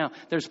right now,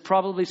 there's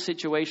probably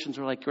situations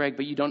where like, Greg,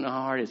 but you don't know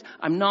how hard it is.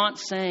 I'm not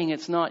saying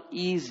it's not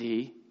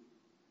easy.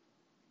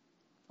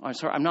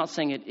 I'm not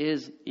saying it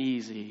is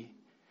easy.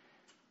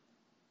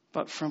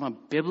 But from a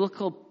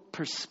biblical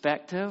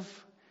perspective,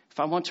 if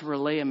I want to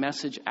relay a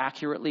message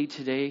accurately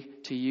today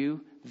to you,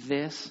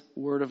 this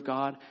word of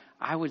God,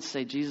 I would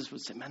say, Jesus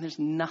would say, man, there's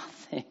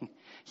nothing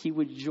he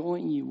would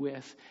join you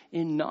with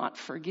in not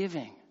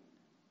forgiving.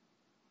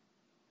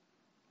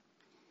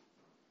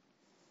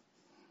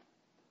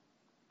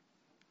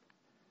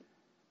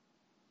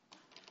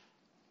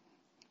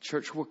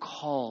 Church, we're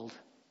called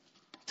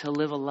to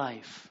live a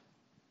life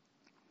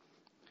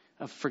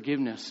of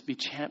forgiveness, be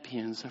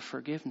champions of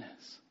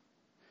forgiveness.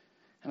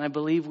 And I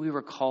believe we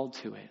were called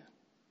to it.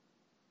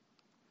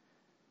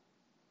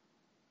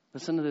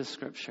 Listen to this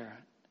scripture.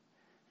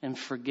 And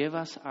forgive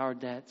us our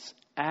debts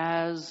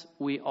as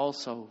we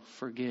also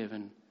forgive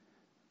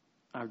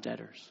our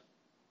debtors.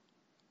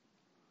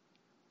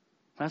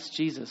 That's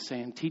Jesus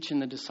saying, teaching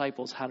the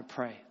disciples how to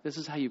pray. This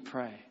is how you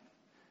pray.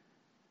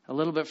 A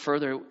little bit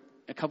further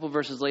a couple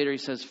verses later, he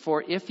says,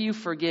 for if you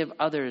forgive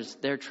others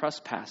their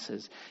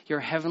trespasses, your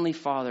heavenly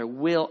Father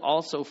will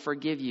also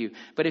forgive you.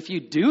 But if you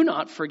do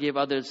not forgive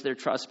others their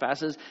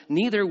trespasses,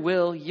 neither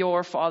will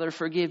your Father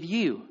forgive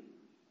you.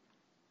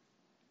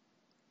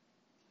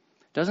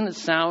 Doesn't it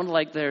sound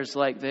like there's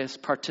like this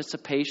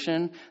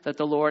participation that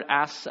the Lord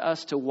asks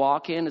us to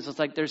walk in? It's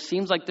like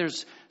seems like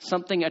there's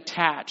something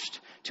attached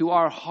to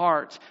our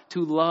heart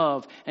to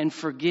love and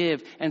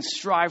forgive and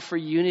strive for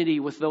unity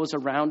with those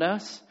around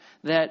us,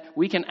 that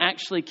we can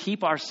actually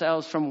keep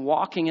ourselves from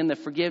walking in the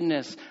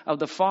forgiveness of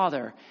the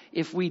Father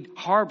if we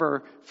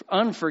harbor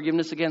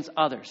unforgiveness against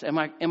others. Am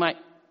I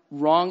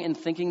wrong in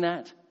thinking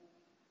that?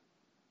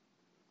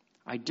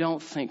 I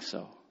don't think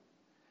so.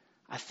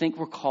 I think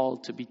we're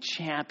called to be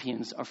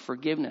champions of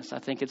forgiveness. I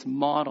think it's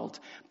modeled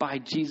by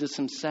Jesus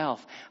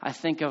himself. I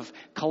think of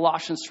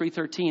Colossians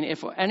 3:13.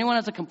 If anyone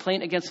has a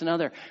complaint against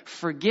another,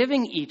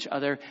 forgiving each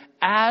other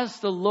as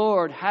the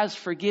Lord has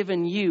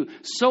forgiven you,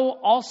 so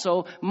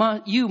also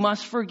you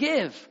must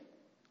forgive.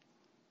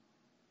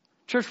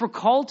 Church, we're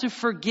called to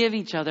forgive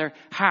each other.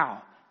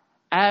 How?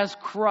 As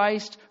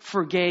Christ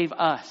forgave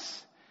us.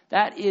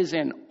 That is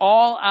an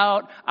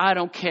all-out, I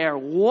don't care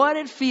what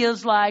it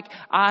feels like,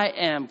 I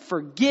am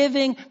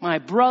forgiving my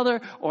brother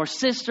or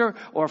sister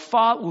or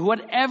father,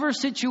 whatever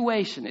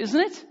situation, isn't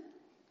it?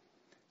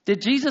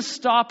 Did Jesus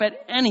stop at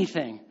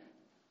anything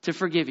to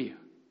forgive you?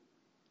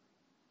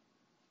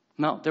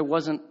 No, there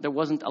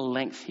wasn't a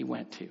length he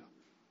went to,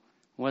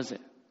 was it?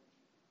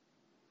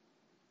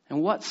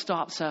 And what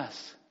stops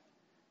us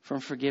from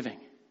forgiving?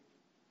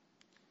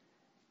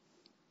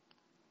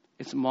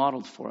 It's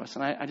modeled for us.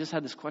 And I just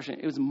had this question.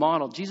 It was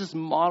modeled. Jesus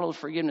modeled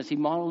forgiveness. He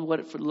modeled what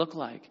it would look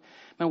like.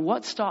 Man,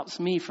 what stops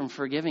me from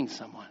forgiving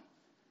someone?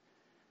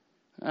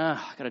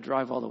 I got to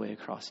drive all the way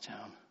across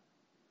town.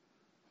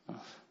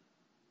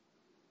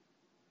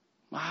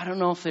 I don't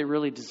know if they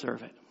really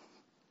deserve it.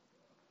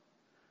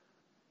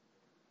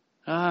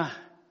 I'm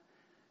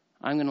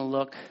going to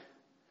look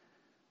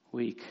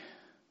weak.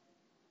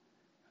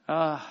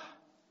 I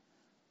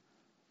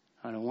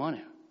don't want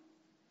to.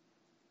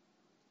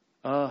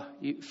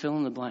 You fill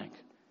in the blank.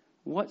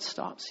 What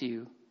stops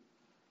you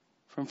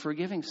from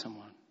forgiving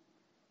someone?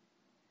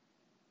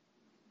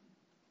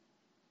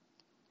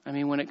 I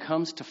mean, when it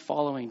comes to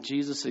following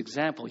Jesus'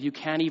 example, you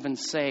can't even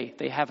say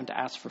they haven't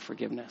asked for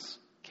forgiveness.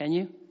 Can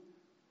you?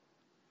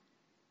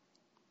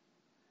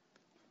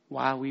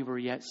 While we were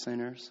yet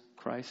sinners,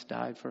 Christ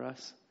died for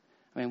us.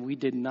 I mean, we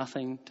did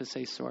nothing to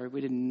say sorry.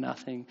 We did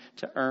nothing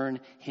to earn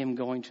him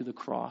going to the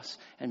cross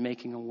and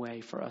making a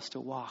way for us to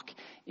walk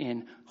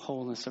in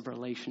wholeness of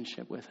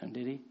relationship with him,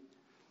 did he?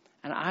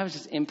 And I was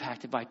just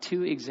impacted by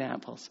two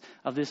examples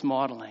of this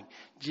modeling.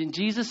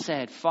 Jesus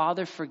said,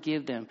 Father,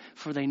 forgive them,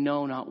 for they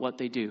know not what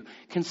they do.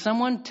 Can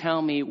someone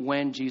tell me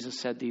when Jesus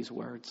said these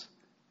words?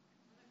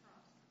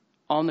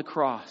 On the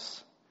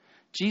cross.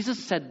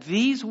 Jesus said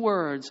these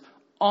words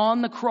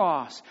on the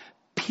cross,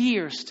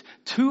 pierced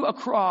to a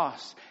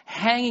cross,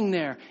 hanging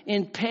there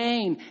in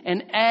pain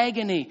and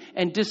agony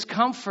and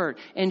discomfort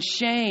and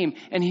shame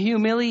and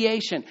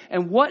humiliation.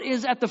 And what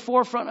is at the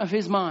forefront of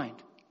his mind?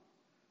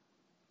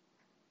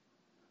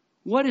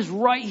 What is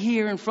right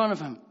here in front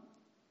of him?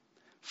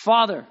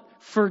 Father,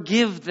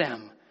 forgive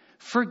them.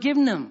 Forgive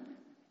them.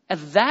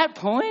 At that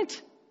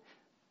point,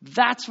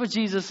 that's what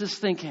Jesus is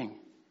thinking.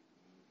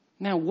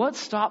 Now, what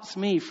stops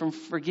me from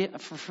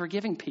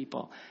forgiving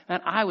people?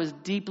 And I was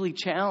deeply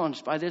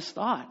challenged by this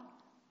thought.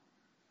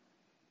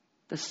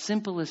 The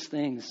simplest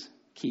things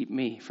keep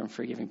me from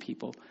forgiving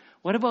people.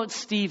 What about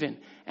Stephen?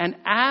 And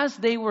as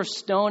they were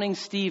stoning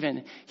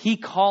Stephen, he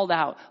called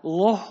out,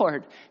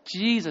 Lord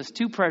Jesus,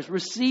 two prayers,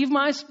 receive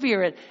my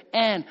spirit.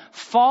 And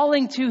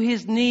falling to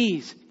his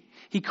knees,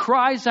 he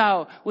cries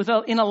out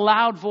in a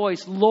loud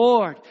voice,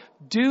 Lord,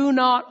 do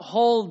not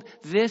hold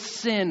this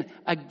sin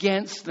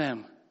against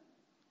them.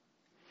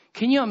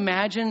 Can you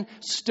imagine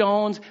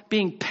stones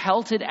being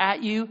pelted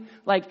at you,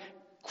 like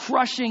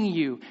crushing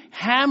you,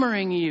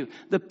 hammering you,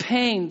 the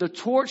pain, the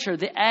torture,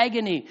 the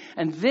agony?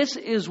 And this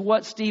is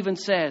what Stephen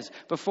says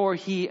before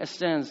he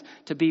ascends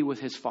to be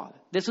with his Father.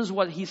 This is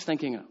what he's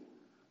thinking of.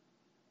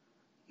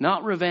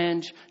 Not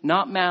revenge,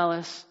 not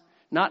malice,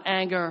 not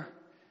anger.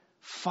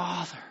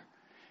 Father,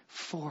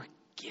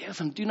 forgive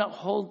them. Do not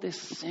hold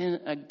this sin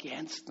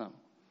against them.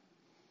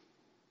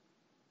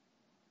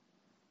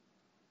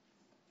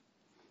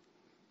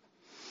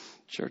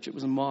 Church, it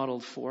was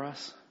modeled for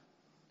us.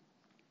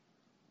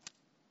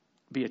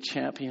 Be a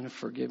champion of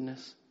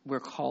forgiveness.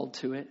 We're called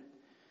to it.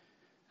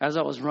 As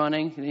I was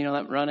running,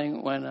 that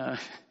running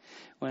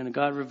when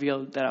God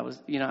revealed that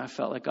I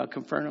felt like God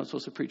confirmed I was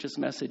supposed to preach this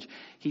message.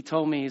 He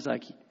told me,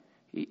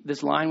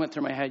 this line went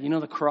through my head.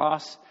 The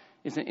cross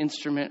is an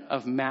instrument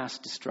of mass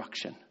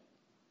destruction.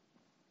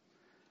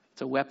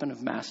 It's a weapon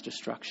of mass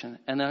destruction.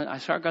 And then I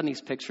started getting these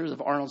pictures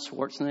of Arnold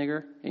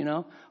Schwarzenegger,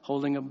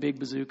 holding a big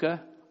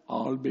bazooka.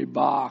 I'll be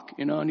back,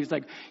 and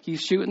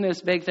he's shooting this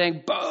big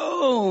thing,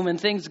 boom, and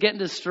things getting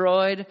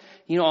destroyed.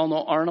 All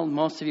know Arnold.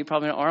 Most of you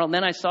probably know Arnold. And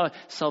then I saw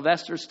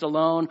Sylvester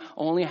Stallone.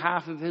 Only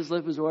half of his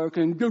lip was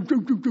working.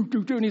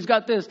 And he's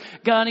got this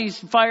gun. He's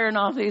firing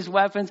off these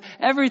weapons.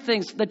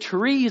 The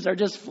trees are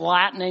just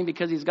flattening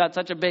because he's got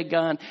such a big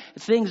gun.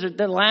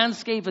 The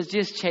landscape is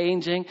just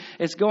changing.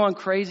 It's going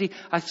crazy.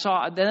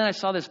 Then I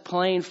saw this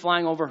plane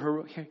flying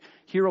over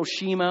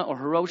Hiroshima,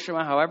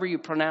 however you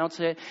pronounce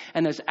it.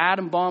 And this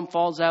atom bomb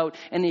falls out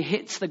and it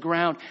hits the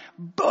ground.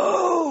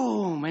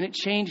 Boom! And it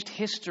changed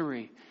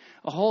history.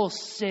 A whole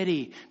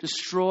city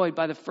destroyed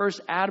by the first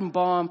atom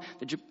bomb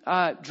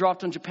that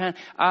dropped on Japan.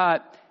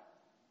 And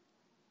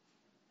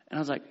I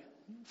was like,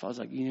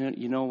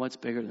 you know what's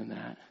bigger than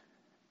that?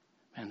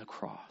 Man, the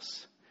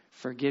cross.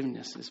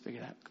 Forgiveness is bigger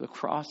than that. The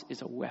cross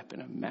is a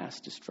weapon of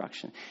mass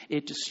destruction.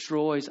 It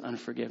destroys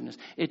unforgiveness.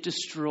 It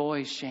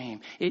destroys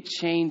shame. It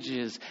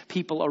changes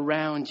people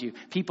around you.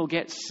 People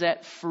get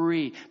set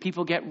free.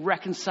 People get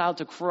reconciled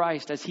to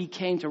Christ as he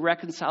came to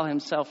reconcile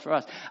himself for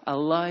us. A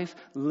life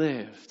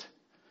lived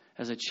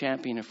as a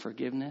champion of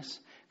forgiveness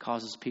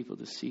causes people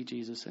to see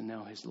Jesus and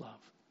know his love.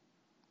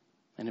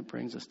 And it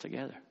brings us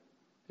together.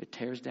 It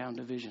tears down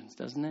divisions,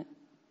 doesn't it?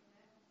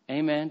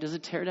 Amen. Does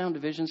it tear down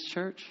divisions,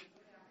 church?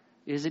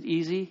 Is it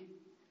easy?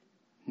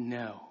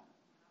 No.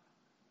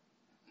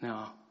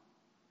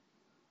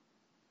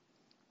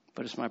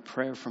 But it's my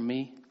prayer for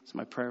me. It's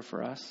my prayer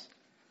for us.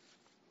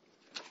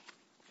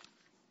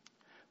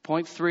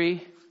 Point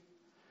 3,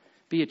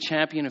 be a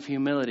champion of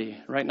humility.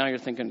 Right now you're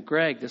thinking,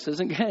 Greg, this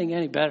isn't getting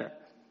any better.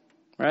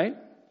 Right?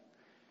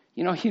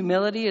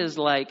 Humility is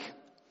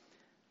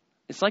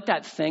it's like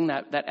that thing,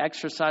 that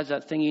exercise,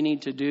 that thing you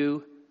need to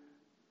do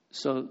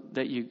so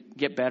that you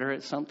get better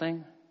at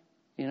something,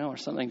 or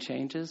something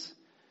changes.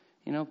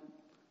 I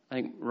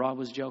think Rob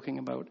was joking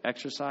about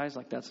exercise,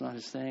 like that's not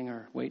his thing,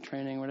 or weight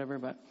training or whatever.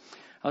 But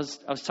I was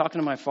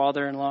talking to my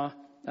father-in-law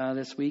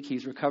this week.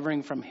 He's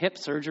recovering from hip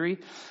surgery,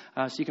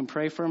 so you can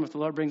pray for him if the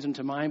Lord brings him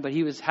to mind. But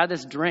he had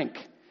this drink,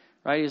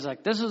 right? He's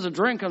like, this is a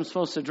drink I'm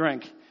supposed to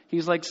drink.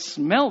 He's like,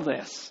 smell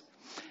this.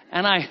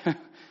 And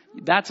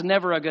that's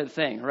never a good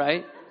thing,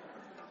 right?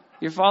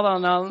 Your father will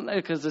know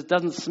because it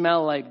doesn't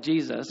smell like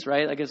Jesus,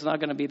 right? Like it's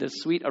not going to be this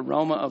sweet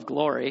aroma of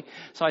glory.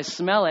 So I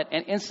smell it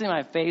and instantly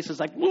my face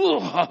is like,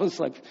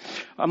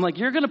 I'm like,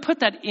 you're going to put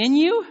that in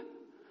you?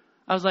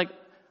 I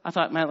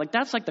thought, man,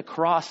 that's like the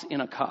cross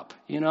in a cup,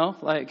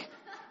 like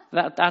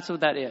that's what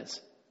that is,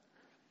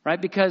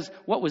 right? Because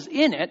what was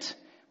in it,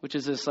 which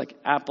is this like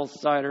apple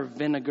cider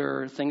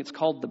vinegar thing, it's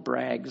called the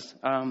Bragg's.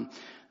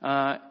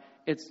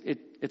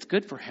 It's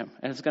good for him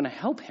and it's going to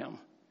help him.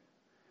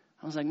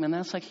 I was like, man,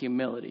 that's like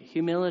humility.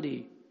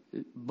 Humility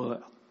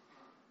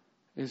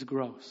is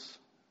gross.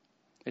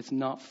 It's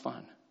not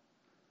fun.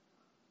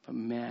 But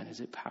man, is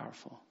it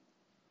powerful.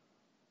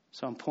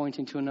 So I'm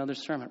pointing to another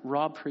sermon.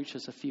 Rob preached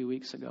this a few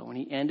weeks ago when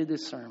he ended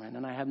this sermon,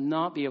 and I have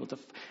not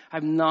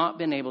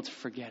been able to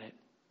forget it.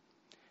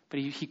 But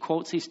he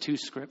quotes these two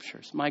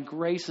scriptures. My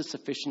grace is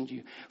sufficient to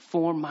you,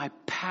 for my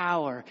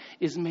power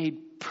is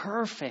made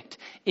perfect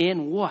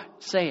in what?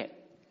 Say it.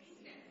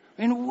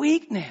 In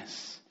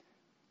weakness.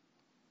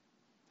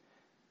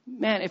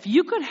 Man, if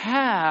you could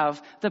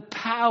have the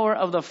power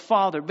of the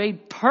Father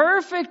made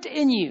perfect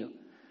in you,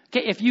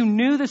 okay, if you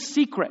knew the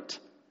secret,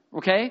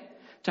 okay,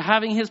 to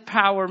having his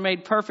power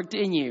made perfect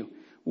in you,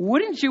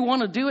 wouldn't you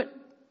want to do it?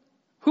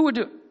 Who would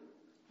do it?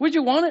 Would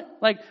you want it?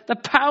 Like the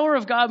power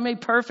of God made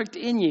perfect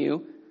in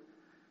you.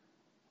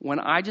 When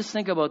I just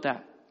think about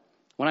that,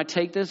 when I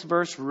take this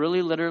verse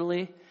really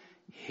literally,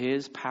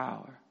 his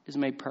power is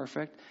made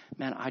perfect,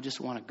 man, I just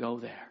want to go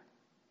there.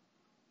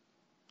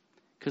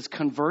 Because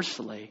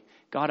conversely,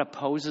 God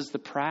opposes the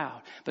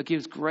proud, but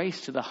gives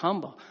grace to the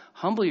humble.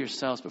 Humble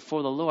yourselves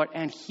before the Lord,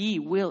 and he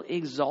will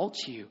exalt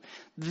you.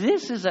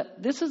 These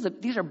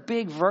are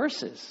big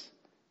verses.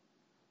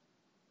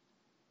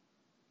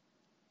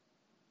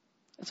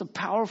 It's a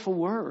powerful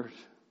word.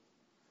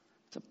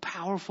 It's a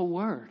powerful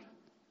word.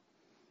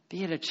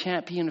 Be it a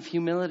champion of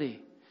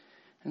humility.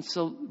 And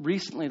so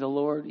recently the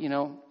Lord,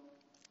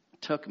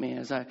 took me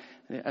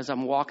as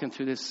I'm walking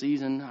through this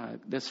season,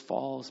 this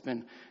fall. It's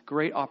been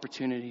great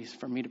opportunities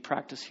for me to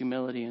practice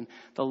humility. And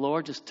the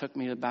Lord just took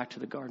me back to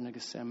the Garden of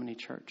Gethsemane,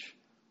 church.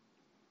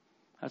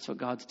 That's what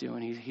God's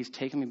doing. He's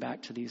taking me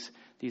back to these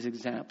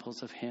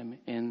examples of him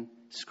in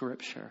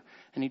Scripture.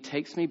 And he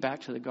takes me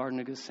back to the Garden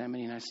of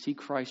Gethsemane, and I see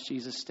Christ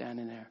Jesus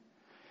standing there.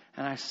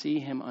 And I see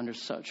him under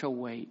such a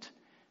weight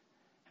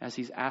as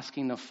he's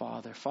asking the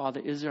Father,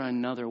 Father, is there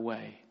another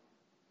way?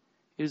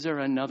 Is there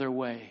another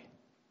way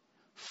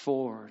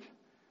forward?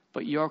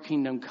 But your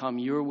kingdom come,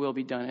 your will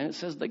be done. And it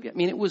says,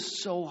 it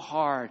was so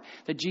hard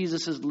that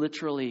Jesus is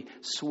literally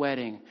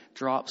sweating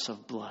drops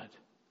of blood.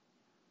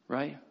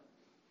 Right?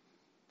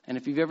 And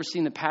if you've ever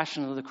seen The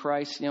Passion of the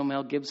Christ,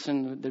 Mel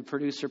Gibson, the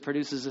producer,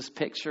 produces this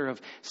picture of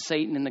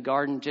Satan in the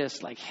garden,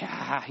 just like,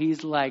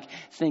 he's like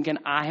thinking,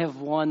 I have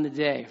won the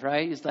day,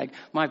 right? He's like,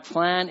 my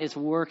plan is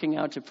working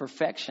out to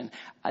perfection.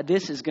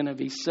 This is going to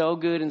be so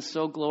good and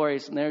so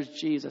glorious. And there's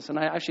Jesus. And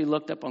I actually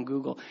looked up on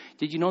Google.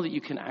 Did you know that you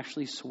can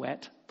actually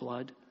sweat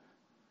blood?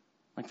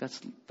 Like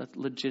that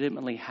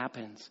legitimately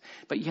happens.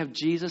 But you have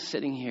Jesus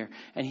sitting here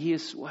and he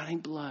is sweating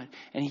blood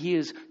and he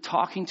is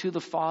talking to the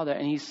Father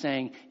and he's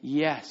saying,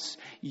 yes,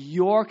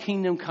 your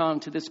kingdom come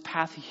to this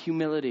path of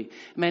humility.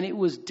 Man, it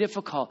was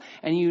difficult.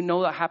 And you know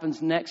what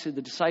happens next. The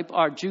disciple,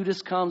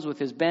 Judas comes with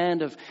his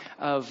band of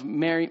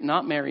angry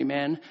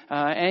men,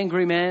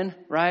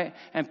 right?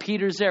 And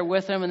Peter's there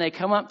with him and they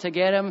come up to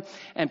get him.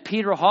 And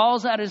Peter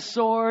hauls out his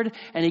sword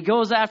and he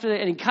goes after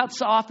it and he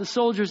cuts off the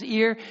soldier's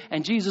ear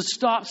and Jesus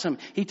stops him.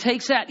 He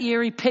takes that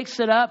ear, he picks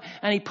it up,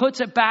 and he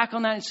puts it back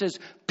on that and says,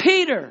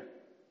 Peter,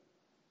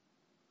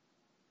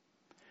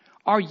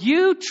 are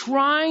you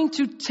trying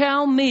to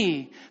tell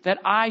me that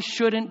I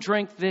shouldn't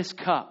drink this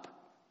cup?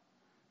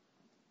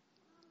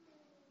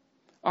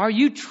 Are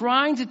you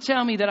trying to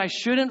tell me that I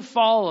shouldn't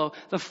follow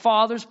the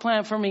Father's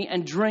plan for me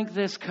and drink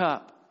this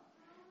cup?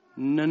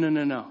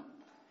 No.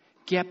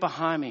 Get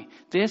behind me.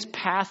 This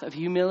path of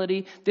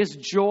humility, this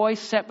joy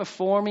set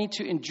before me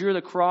to endure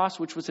the cross,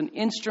 which was an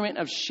instrument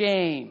of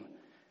shame.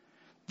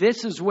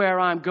 This is where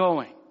I'm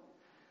going.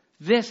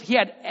 He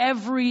had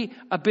every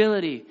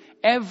ability,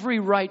 every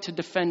right to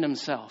defend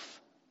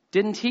himself.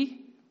 Didn't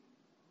he?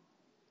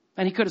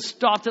 And he could have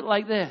stopped it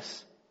like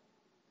this.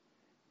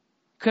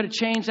 Could have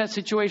changed that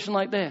situation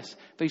like this.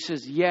 But he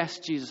says, yes,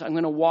 Jesus, I'm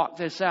going to walk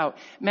this out.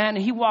 Man,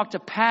 he walked a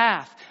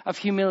path of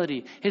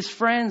humility. His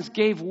friends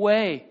gave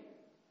way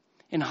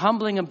in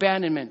humbling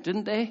abandonment,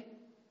 didn't they?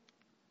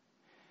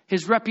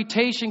 His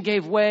reputation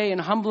gave way in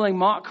humbling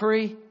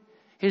mockery.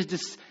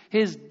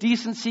 His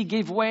decency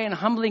gave way in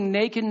humbling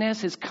nakedness.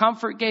 His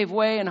comfort gave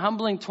way in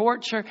humbling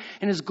torture.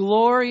 And his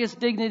glorious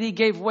dignity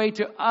gave way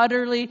to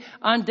utterly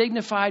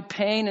undignified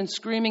pain and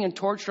screaming and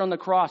torture on the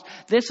cross.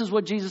 This is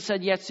what Jesus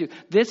said yes to.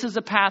 This is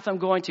the path I'm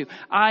going to.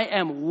 I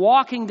am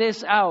walking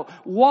this out.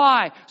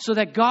 Why? So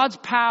that God's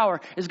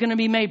power is going to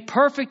be made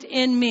perfect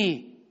in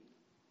me.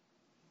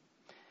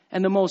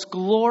 And the most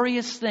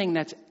glorious thing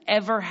that's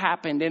ever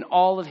happened in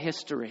all of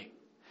history,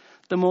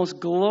 the most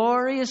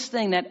glorious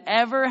thing that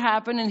ever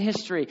happened in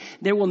history.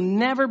 There will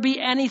never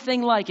be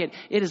anything like it.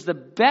 It is the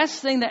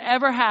best thing that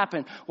ever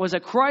happened was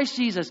that Christ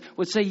Jesus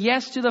would say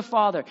yes to the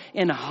Father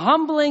in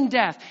humbling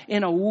death,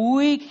 in a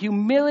weak,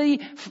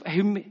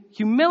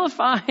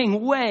 humilifying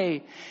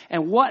way.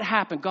 And what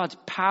happened? God's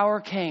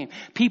power came.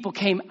 People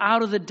came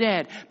out of the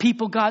dead.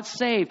 People got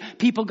saved.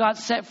 People got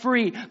set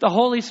free. The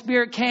Holy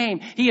Spirit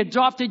came. He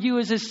adopted you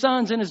as his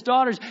sons and his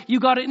daughters. You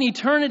got an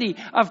eternity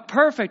of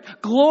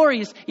perfect,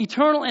 glorious,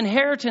 eternal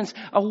inheritance.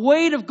 A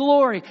weight of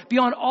glory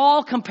beyond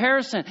all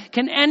comparison.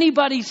 Can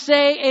anybody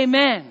say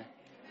amen?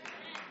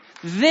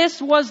 This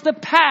was the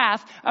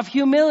path of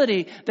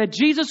humility that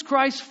Jesus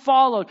Christ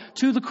followed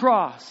to the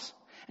cross.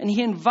 And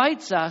he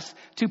invites us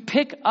to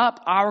pick up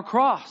our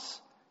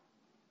cross.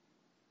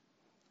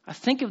 I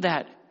think of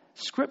that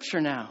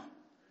scripture now.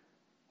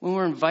 When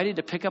we're invited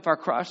to pick up our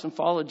cross and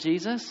follow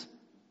Jesus.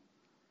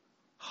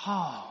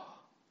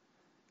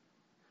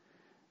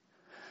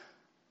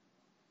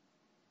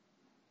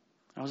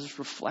 I was just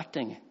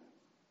reflecting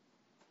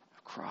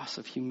a cross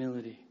of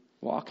humility,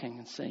 walking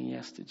and saying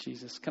yes to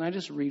Jesus. Can I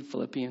just read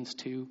Philippians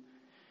 2,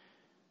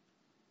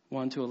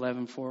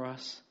 1-11 for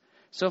us?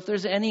 So if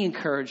there's any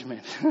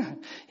encouragement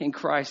in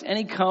Christ,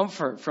 any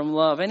comfort from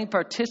love, any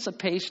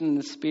participation in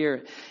the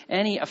Spirit,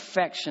 any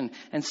affection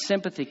and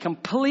sympathy,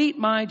 complete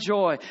my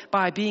joy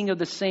by being of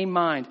the same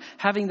mind,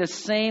 having the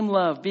same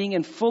love, being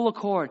in full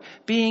accord,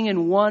 being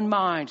in one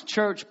mind,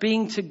 church,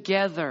 being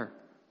together.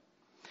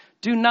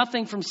 Do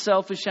nothing from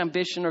selfish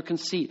ambition or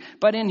conceit,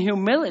 but in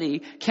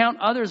humility count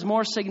others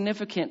more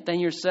significant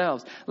than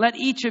yourselves. Let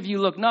each of you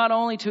look not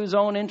only to his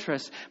own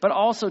interests, but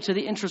also to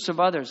the interests of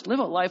others. Live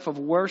a life of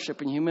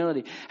worship and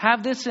humility.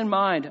 Have this in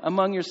mind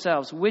among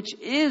yourselves, which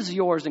is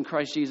yours in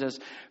Christ Jesus,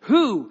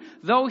 who,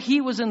 though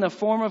he was in the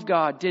form of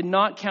God, did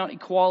not count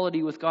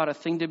equality with God a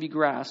thing to be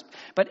grasped,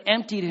 but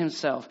emptied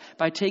himself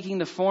by taking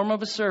the form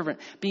of a servant,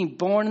 being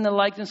born in the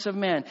likeness of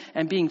man,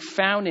 and being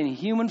found in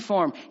human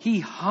form. He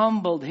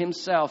humbled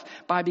himself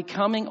by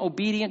becoming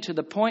obedient to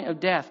the point of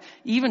death,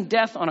 even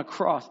death on a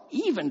cross.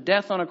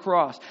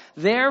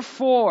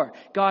 Therefore,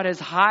 God has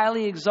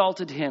highly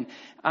exalted him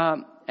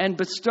and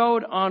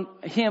bestowed on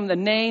him the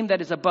name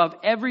that is above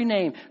every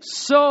name,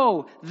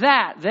 so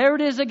that, there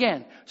it is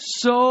again,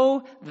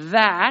 so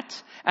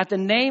that at the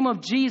name of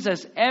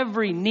Jesus,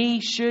 every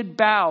knee should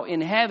bow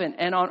in heaven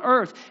and on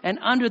earth and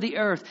under the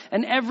earth,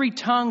 and every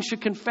tongue should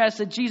confess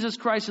that Jesus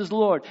Christ is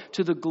Lord,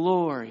 to the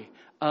glory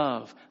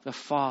of the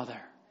Father.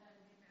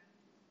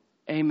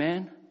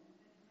 Amen.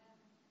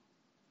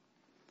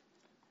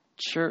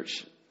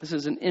 Church, this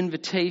is an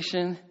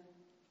invitation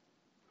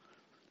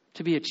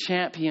to be a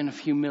champion of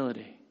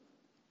humility,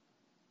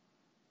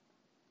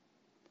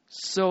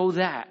 so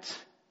that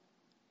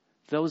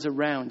those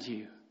around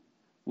you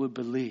would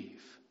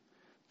believe.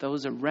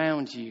 Those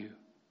around you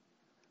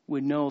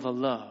would know the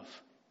love.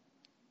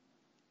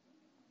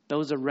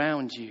 Those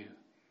around you,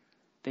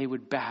 they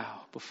would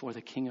bow before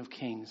the King of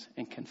Kings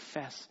and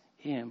confess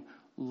him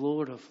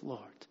Lord of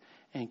Lords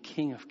and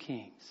King of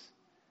Kings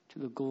to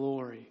the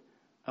glory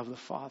of the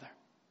Father.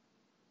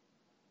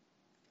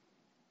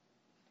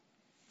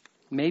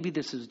 Maybe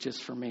this is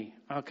just for me.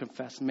 I'll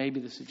confess, maybe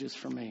this is just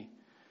for me.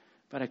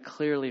 But I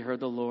clearly heard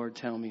the Lord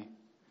tell me,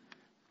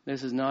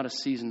 this is not a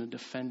season of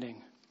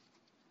defending.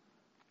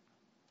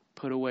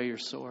 Put away your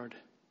sword.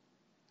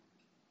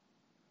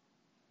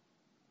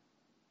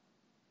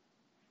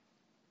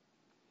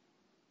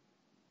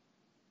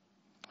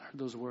 I heard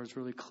those words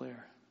really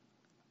clear.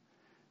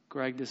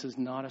 Greg, this is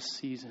not a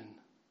season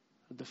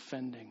of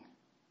defending.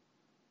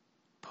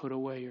 Put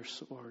away your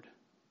sword.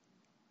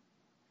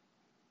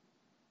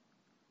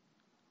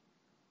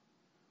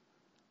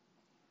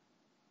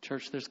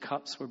 Church, there's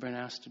cups we're being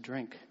asked to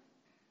drink.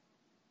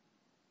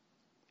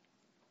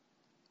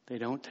 They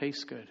don't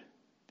taste good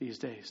these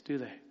days, do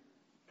they?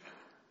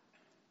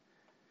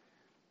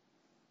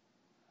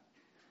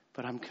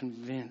 But I'm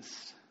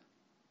convinced,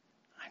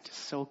 I'm just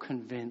so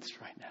convinced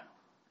right now,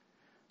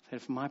 that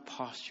if my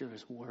posture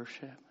is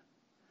worship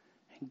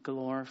and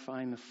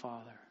glorifying the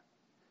Father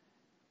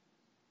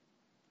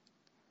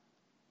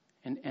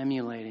and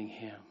emulating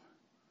him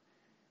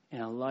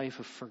in a life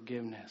of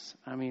forgiveness,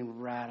 I mean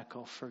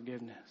radical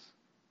forgiveness,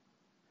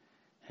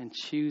 and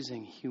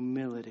choosing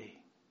humility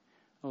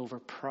over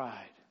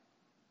pride,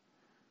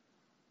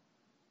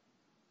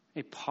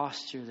 a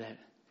posture that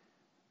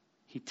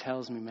he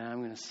tells me, man, I'm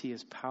going to see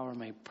his power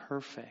made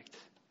perfect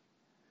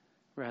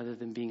rather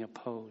than being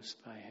opposed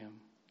by him.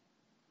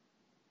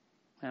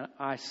 And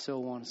I so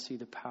want to see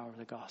the power of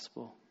the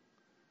gospel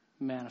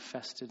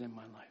manifested in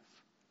my life.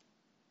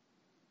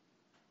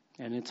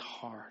 And it's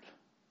hard.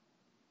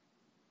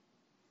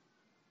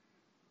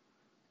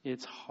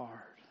 It's hard.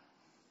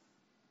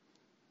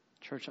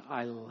 Church,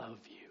 I love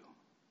you.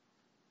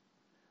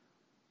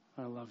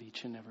 I love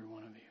each and every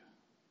one of you.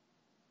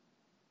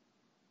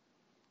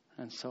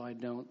 And so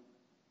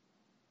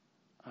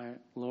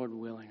Lord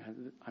willing,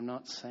 I'm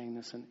not saying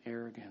this in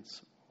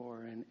arrogance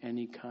or in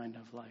any kind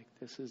of like,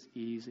 this is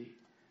easy.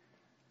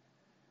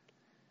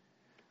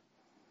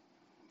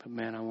 But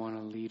man, I want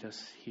to lead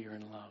us here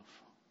in love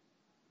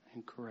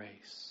and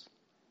grace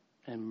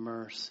and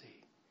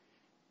mercy,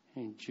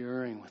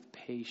 enduring with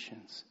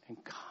patience and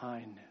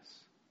kindness,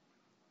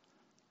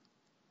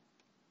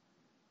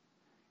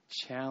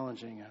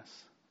 challenging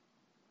us,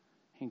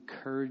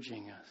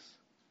 encouraging us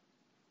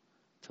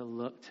to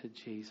look to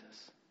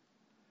Jesus,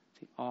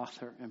 the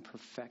author and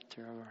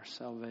perfecter of our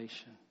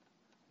salvation.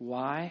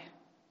 Why?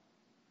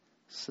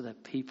 So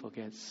that people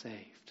get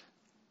saved.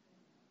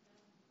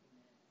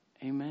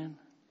 Amen?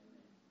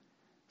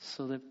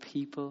 So that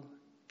people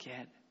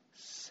get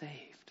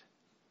saved.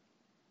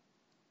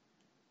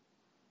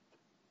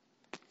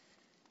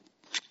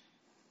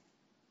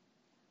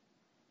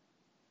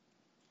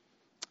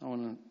 I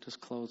want to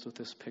just close with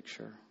this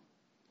picture.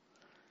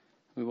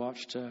 We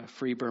watched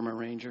Free Burma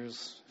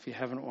Rangers. If you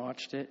haven't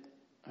watched it,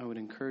 I would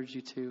encourage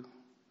you to.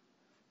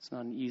 It's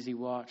not an easy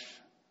watch,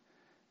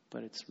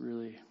 but it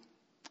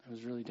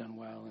was really done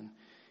well. And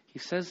he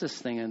says this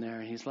thing in there,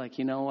 and he's like,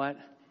 you know what?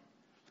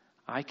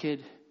 I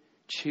could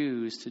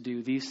choose to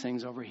do these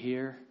things over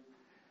here,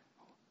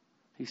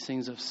 these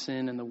things of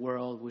sin in the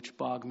world which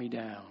bog me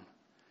down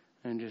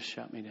and just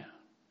shut me down.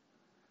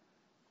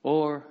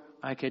 Or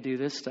I could do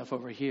this stuff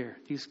over here,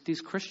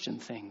 these Christian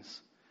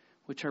things,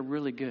 which are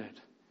really good,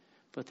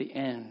 but the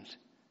end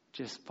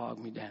just bog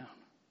me down.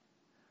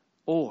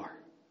 Or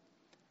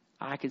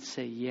I could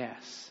say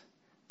yes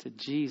to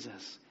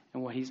Jesus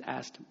and what he's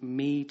asked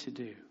me to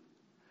do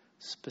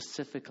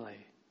specifically.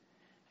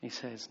 He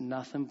says,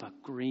 nothing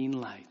but green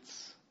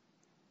lights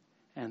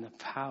and the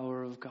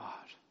power of God.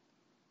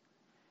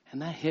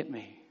 And that hit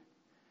me.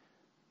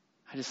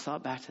 I just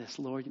thought back to this,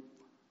 Lord,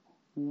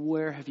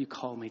 where have you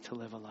called me to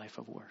live a life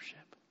of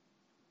worship?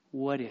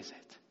 What is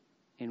it?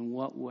 In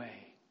what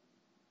way?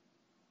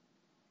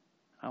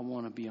 I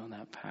want to be on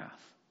that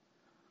path.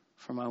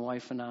 For my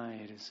wife and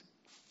I, it is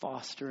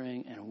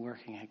fostering and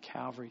working at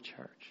Calvary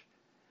Church.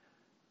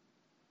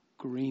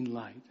 Green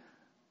light.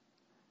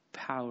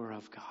 Power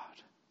of God.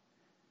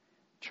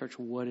 Church,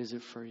 what is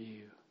it for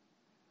you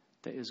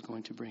that is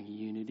going to bring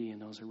unity in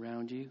those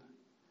around you?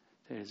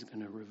 That is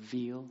going to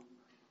reveal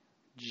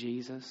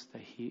Jesus,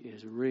 that he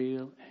is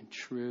real and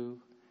true,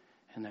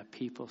 and that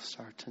people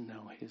start to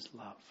know his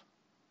love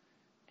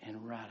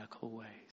in radical ways.